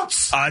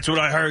sports. That's what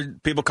I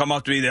heard. People come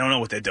up to me. They don't know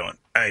what they're doing.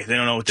 Hey, they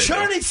don't know what they're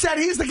doing. Shirley said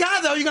he's the guy,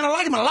 though. You're going to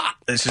like him a lot.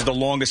 This is the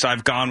longest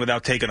I've gone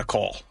without taking a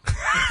call.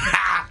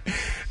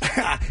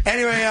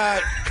 Anyway,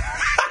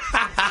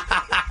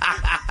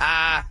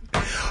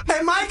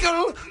 hey,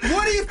 Michael,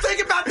 what do you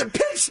think about the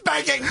pig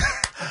spanking?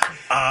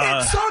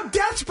 It's so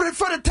desperate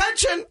for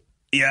attention.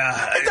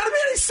 Yeah. It doesn't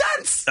make any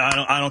sense.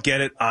 I don't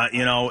get it.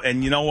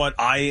 And you know what?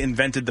 I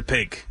invented the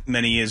pig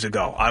many years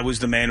ago. I was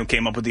the man who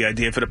came up with the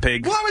idea for the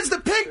pig. What was the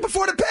pig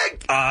before the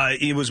pig?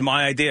 It was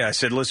my idea. I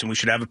said, listen, we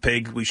should have a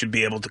pig. We should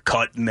be able to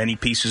cut many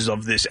pieces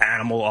of this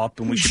animal up,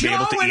 and we should be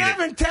able to eat it. Joe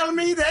and Evan tell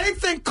me they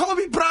think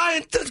Kobe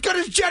Bryant is as good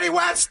as Jerry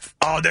West.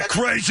 Oh, they're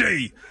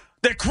crazy.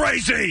 They're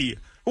crazy.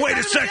 Wait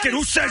a second.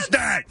 Who says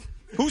that?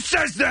 Who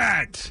says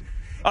that?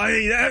 I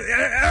mean,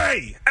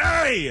 hey!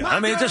 Michael, I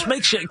mean, it just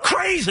makes you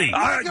crazy.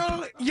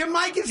 Michael, your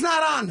mic is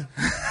not on.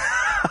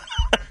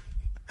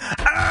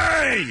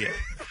 Hey!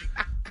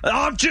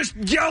 I'm just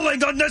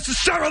yelling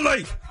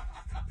unnecessarily.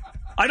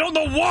 I don't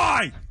know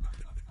why.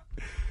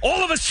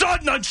 All of a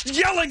sudden, I'm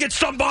yelling at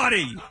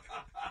somebody.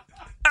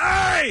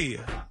 Hey!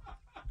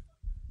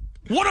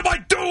 What am I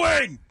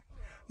doing?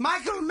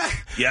 Michael,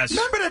 yes.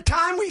 Remember the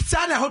time we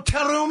sat in a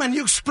hotel room and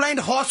you explained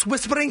horse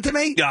whispering to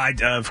me?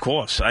 Yeah, of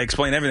course. I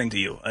explain everything to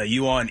you.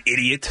 You are an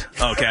idiot,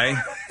 okay?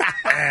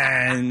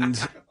 and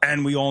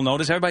we all know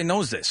this. Everybody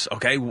knows this,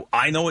 okay?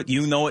 I know it.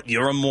 You know it.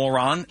 You're a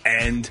moron.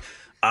 And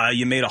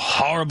you made a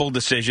horrible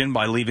decision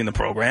by leaving the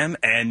program.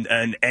 And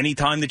any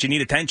time that you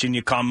need attention,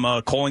 you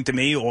come calling to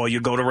me or you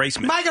go to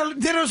Raceman. Michael,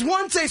 there was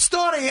once a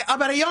story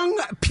about a young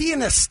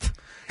pianist.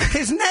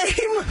 His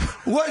name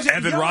was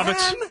Evan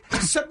Roberts?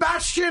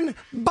 Sebastian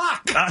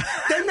Bach.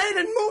 They made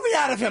a movie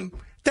out of him.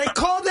 They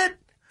called it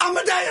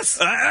Amadeus.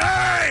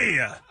 Hey!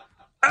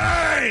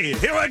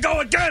 Here I go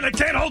again. I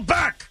can't hold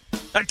back.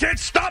 I can't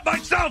stop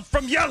myself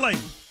from yelling.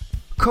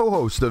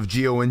 Co-host of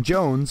Gio and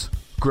Jones,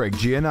 Greg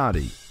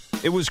Giannotti.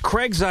 It was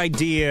Craig's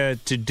idea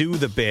to do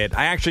the bit.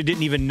 I actually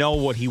didn't even know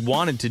what he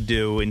wanted to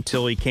do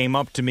until he came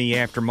up to me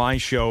after my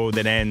show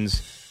that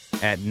ends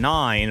at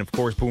 9. Of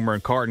course, Boomer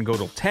and Carton go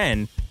till 10.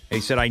 And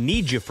he said, I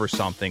need you for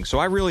something. So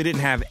I really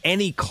didn't have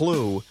any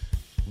clue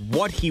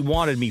what he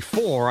wanted me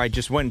for. I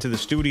just went into the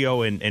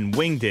studio and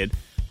winged it.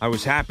 I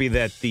was happy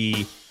that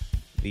the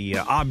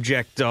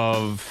object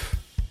of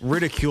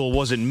ridicule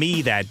wasn't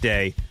me that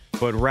day,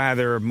 but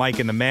rather Mike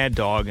and the Mad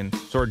Dog, and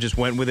sort of just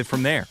went with it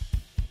from there.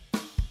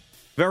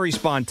 Very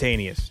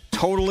spontaneous.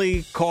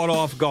 Totally caught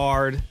off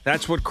guard.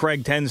 That's what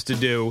Craig tends to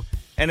do.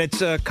 And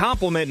it's a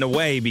compliment in a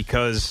way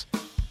because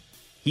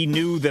he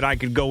knew that I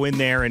could go in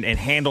there and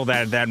handle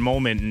that at that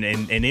moment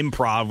and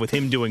improv with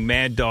him doing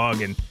Mad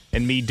Dog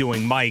and me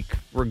doing Mike,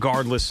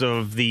 regardless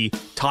of the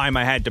time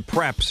I had to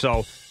prep.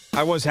 So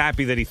I was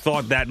happy that he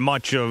thought that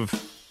much of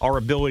our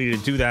ability to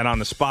do that on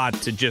the spot,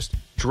 to just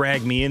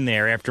drag me in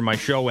there after my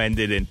show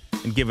ended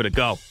and give it a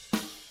go.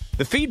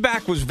 The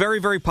feedback was very,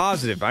 very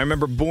positive. I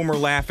remember Boomer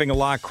laughing a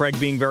lot, Craig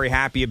being very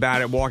happy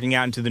about it, walking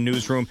out into the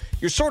newsroom.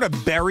 You're sort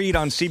of buried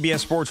on CBS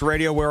Sports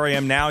Radio where I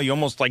am now. You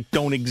almost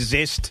don't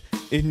exist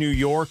in New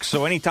York.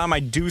 So anytime I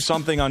do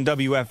something on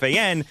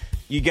WFAN,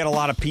 you get a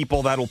lot of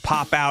people that'll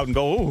pop out and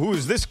go, oh, who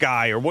is this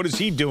guy? Or what is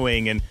he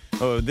doing? And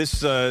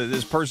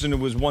this person who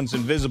was once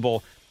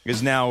invisible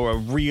is now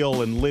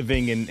real and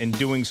living and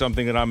doing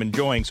something that I'm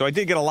enjoying. So I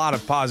did get a lot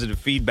of positive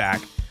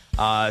feedback.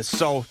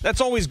 So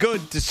that's always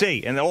good to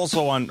see. And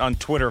also on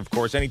Twitter, of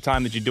course,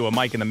 anytime that you do a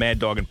Mike and the Mad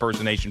Dog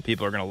impersonation,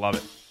 people are going to love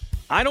it.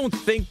 I don't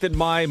think that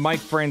my Mike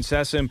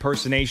Francesa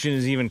impersonation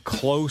is even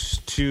close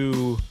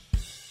to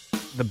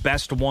the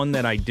best one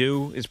that I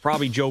do. It's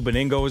probably Joe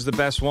Beningo is the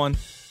best one.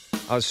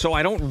 So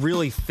I don't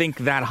really think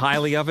that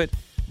highly of it.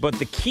 But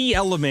the key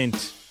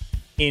element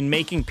in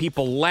making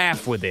people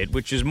laugh with it,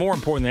 which is more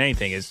important than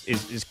anything,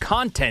 is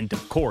content,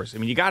 of course. I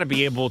mean, you got to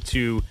be able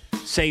to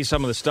say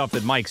some of the stuff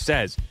that Mike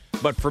says.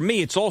 But for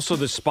me, it's also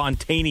the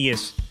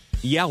spontaneous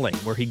yelling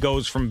where he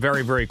goes from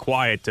very, very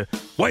quiet to,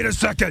 wait a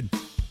second,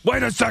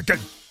 what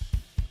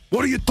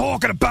are you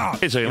talking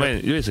about?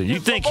 Listen, you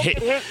think,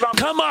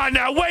 come on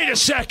now, wait a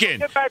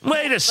second,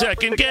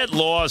 get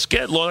lost,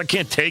 I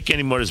can't take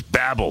any more of this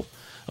babble,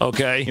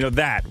 okay? You know,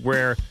 that,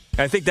 where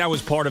I think that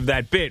was part of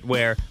that bit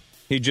where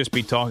he'd just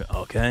be talking,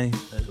 okay,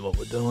 that's what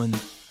we're doing,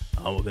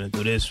 we're going to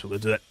do this, we're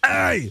going to do that.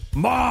 Hey,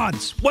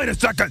 Mons, wait a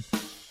second.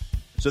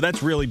 So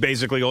that's really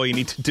basically all you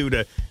need to do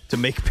to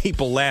make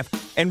people laugh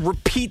and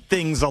repeat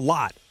things a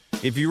lot.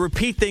 If you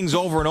repeat things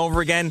over and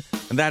over again,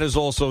 that is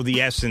also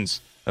the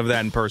essence of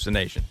that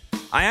impersonation.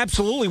 I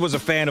absolutely was a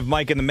fan of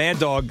Mike and the Mad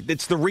Dog.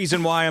 It's the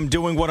reason why I'm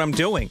doing what I'm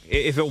doing.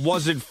 If it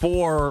wasn't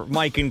for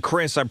Mike and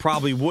Chris, I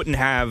probably wouldn't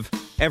have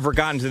ever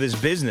gotten to this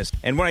business.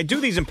 And when I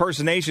do these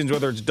impersonations,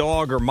 whether it's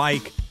Dog or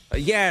Mike,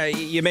 yeah,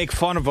 you make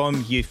fun of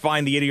them. You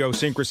find the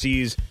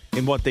idiosyncrasies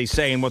in what they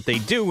say and what they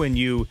do, and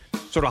you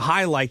sort of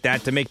highlight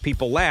that to make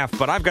people laugh.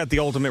 But I've got the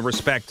ultimate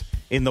respect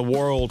in the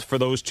world for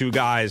those two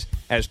guys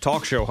as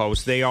talk show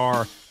hosts.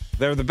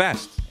 They're the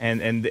best,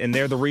 and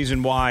they're the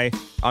reason why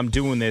I'm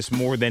doing this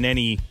more than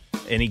any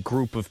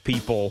group of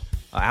people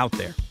out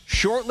there.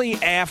 Shortly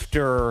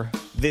after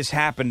this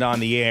happened on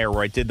the air,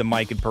 where I did the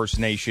Mike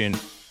impersonation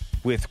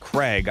with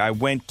Craig, I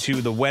went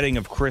to the wedding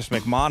of Chris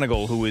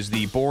McMonagle, who is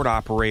the board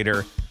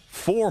operator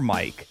for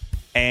Mike.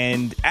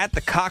 And at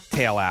the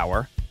cocktail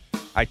hour,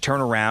 I turn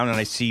around and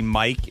I see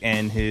Mike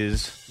and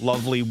his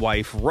lovely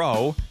wife,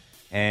 Ro,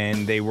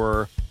 and they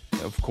were,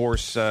 of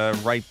course,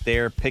 right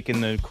there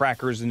picking the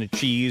crackers and the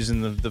cheese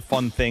and the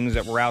fun things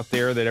that were out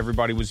there that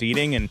everybody was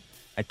eating. And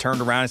I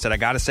turned around and said, I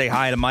got to say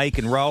hi to Mike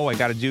and Ro. I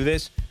got to do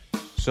this.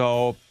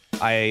 So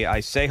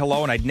I say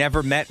hello, and I'd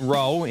never met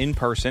Ro in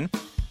person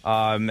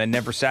and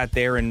never sat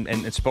there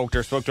and spoke to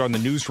her. Spoke to her on the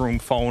newsroom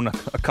phone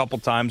a couple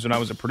times when I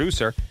was a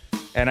producer.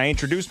 And I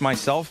introduced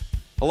myself.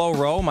 Hello,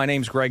 Ro. My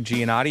name's Greg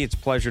Giannotti. It's a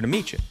pleasure to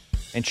meet you.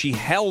 And she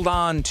held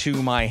on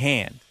to my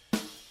hand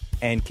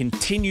and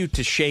continued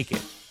to shake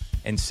it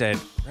and said,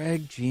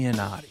 Greg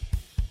Giannotti.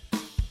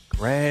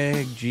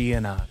 Greg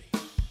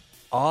Giannotti.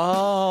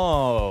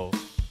 Oh,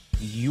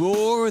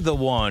 you're the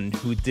one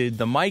who did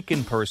the Mike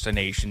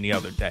impersonation the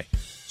other day.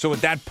 So at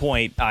that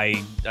point,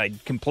 I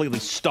completely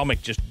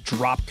stomach just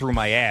dropped through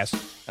my ass.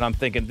 And I'm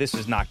thinking, this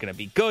is not going to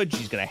be good.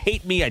 She's going to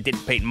hate me. I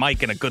didn't paint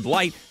Mike in a good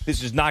light.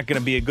 This is not going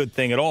to be a good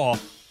thing at all.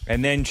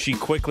 And then she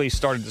quickly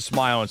started to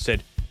smile and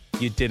said,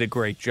 you did a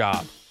great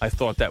job. I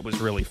thought that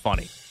was really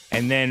funny.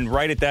 And then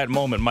right at that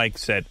moment, Mike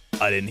said,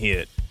 I didn't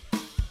hear it.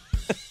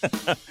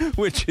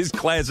 Which is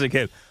classic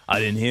him. I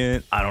didn't hear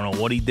it. I don't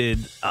know what he did.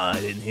 I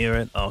didn't hear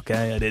it.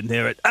 Okay, I didn't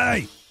hear it.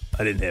 Hey,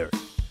 I didn't hear it.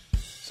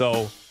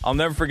 So I'll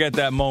never forget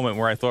that moment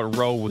where I thought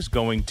Ro was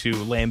going to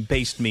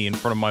lambaste me in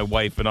front of my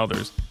wife and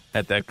others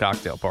at that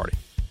cocktail party.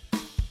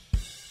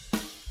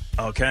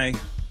 Okay,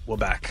 we're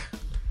back.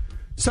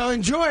 So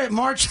enjoy it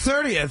March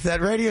 30th at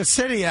Radio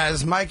City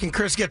as Mike and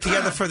Chris get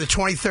together for the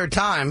 23rd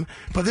time.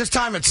 But this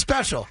time it's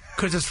special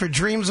because it's for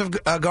Dreams of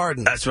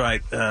Gardens. That's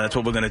right. That's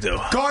what we're going to do.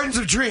 Gardens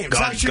of Dreams. It's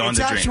actually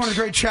one of the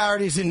great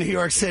charities in New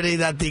York City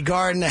that the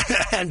Garden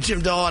and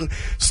Jim Dolan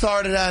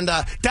started. And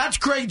that's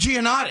Greg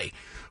Giannotti,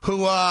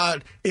 who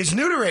is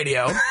new to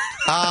radio,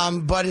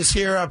 but is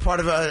here part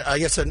of, an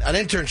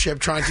internship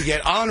trying to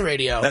get on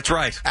radio. That's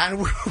right.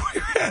 And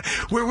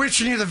we're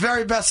wishing you the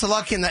very best of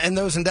luck in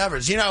those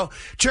endeavors. You know,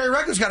 Jerry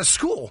Reckless got a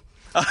school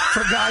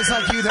for guys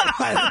like you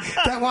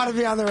that want to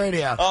be on the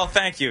radio. Oh,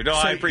 thank you. No,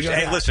 I appreciate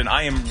it. Hey, listen,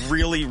 I am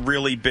really,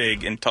 really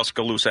big in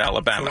Tuscaloosa,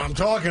 Alabama. That's what I'm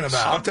talking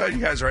about. I'll tell you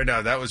guys right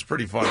now, that was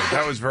pretty funny.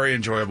 That was very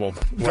enjoyable.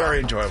 Very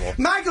enjoyable.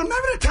 Michael,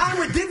 remember the time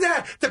we did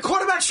the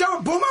quarterback show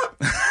with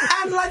Boomer?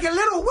 And like a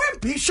little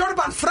wimp, he showed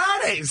up on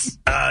Fridays.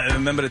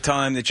 Remember the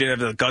time that you had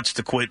the guts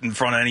to quit in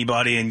front of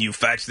anybody and you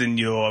faxed in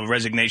your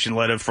resignation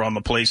letter from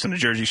a place on the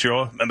Jersey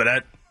Shore? Remember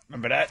that?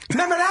 Remember that, Dan?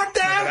 Remember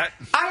that?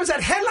 I was at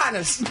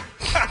Headliners.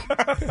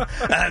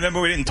 I remember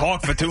we didn't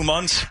talk for 2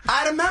 months.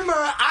 I remember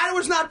I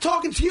was not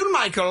talking to you,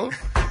 Michael,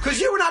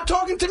 because you were not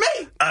talking to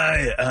me.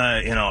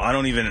 I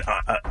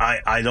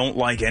don't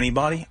like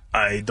anybody.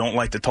 I don't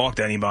like to talk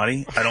to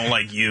anybody. I don't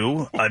like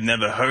you. I've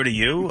never heard of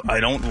you. I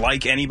don't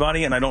like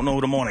anybody, and I don't know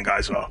who the morning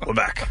guys are. We're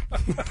back.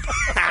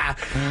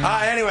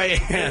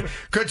 Anyway,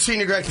 good seeing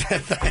you, Greg.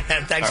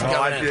 Thanks for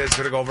coming in. It's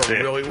going to go over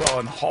really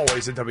well in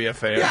hallways at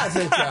WFAN. Yeah, I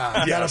think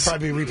that'll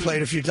probably be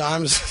replayed a few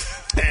times.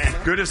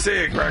 Good to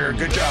see you, Gregor.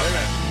 Good job.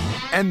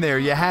 And there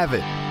you have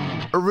it.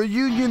 A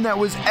reunion that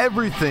was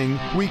everything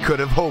we could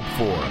have hoped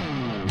for.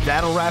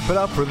 That'll wrap it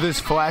up for this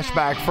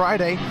Flashback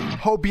Friday.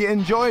 Hope you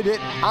enjoyed it.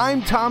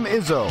 I'm Tom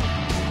Izzo.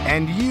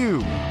 And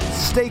you,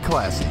 stay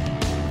classy.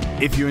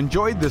 If you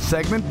enjoyed this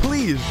segment,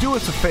 please do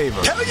us a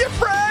favor. Tell your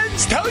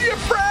friends! Tell your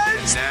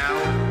friends!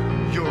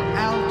 Now, your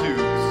Al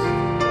Dukes.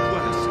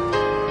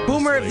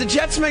 Boomer, if the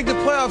Jets make the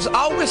playoffs,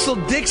 I'll whistle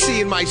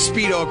Dixie in my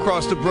Speedo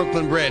across the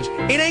Brooklyn Bridge.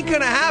 It ain't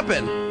going to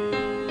happen.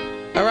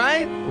 All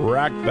right?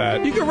 Rack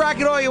that. You can rack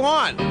it all you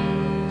want.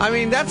 I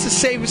mean, that's the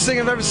safest thing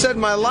I've ever said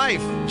in my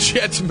life.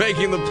 Jets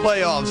making the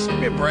playoffs. Give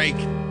me a break.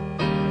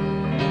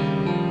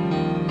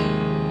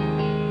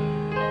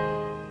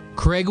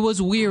 Craig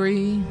was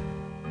weary.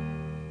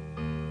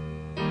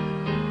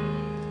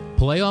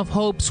 Playoff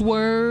hopes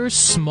were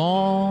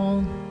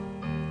small.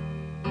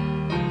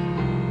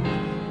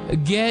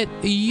 Get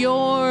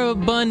your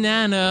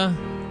banana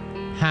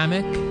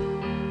hammock.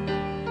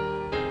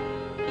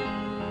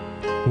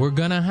 We're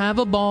gonna have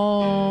a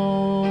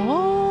ball.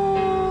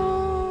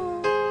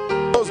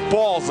 Those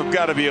balls have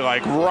got to be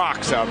like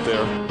rocks out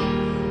there.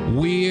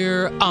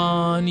 We're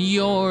on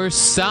your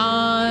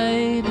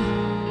side.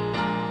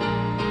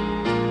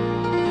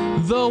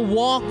 The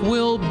walk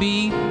will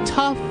be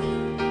tough.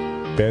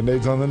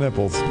 Band-Aids on the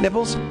nipples.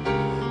 Nipples?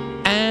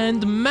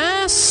 And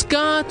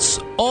mascots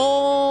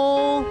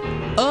all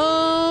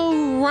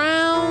around.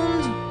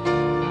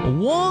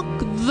 Walk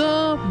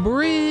the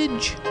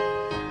bridge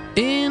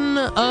in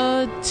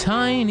a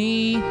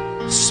tiny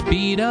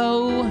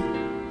Speedo.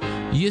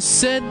 You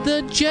said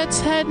the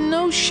Jets had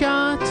no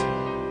shot.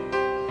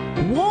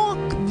 Walk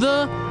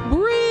the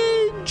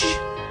bridge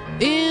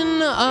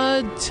in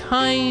a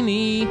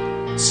tiny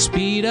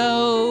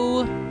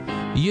Speedo.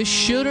 You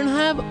shouldn't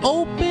have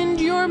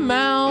opened your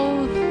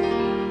mouth.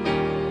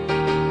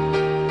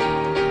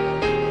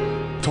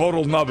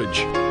 Total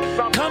nubbage.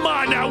 Come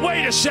on now,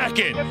 wait a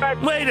second.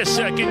 Wait a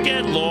second.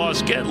 Get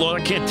lost.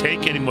 I can't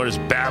take any more of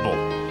this babble.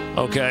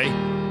 Okay?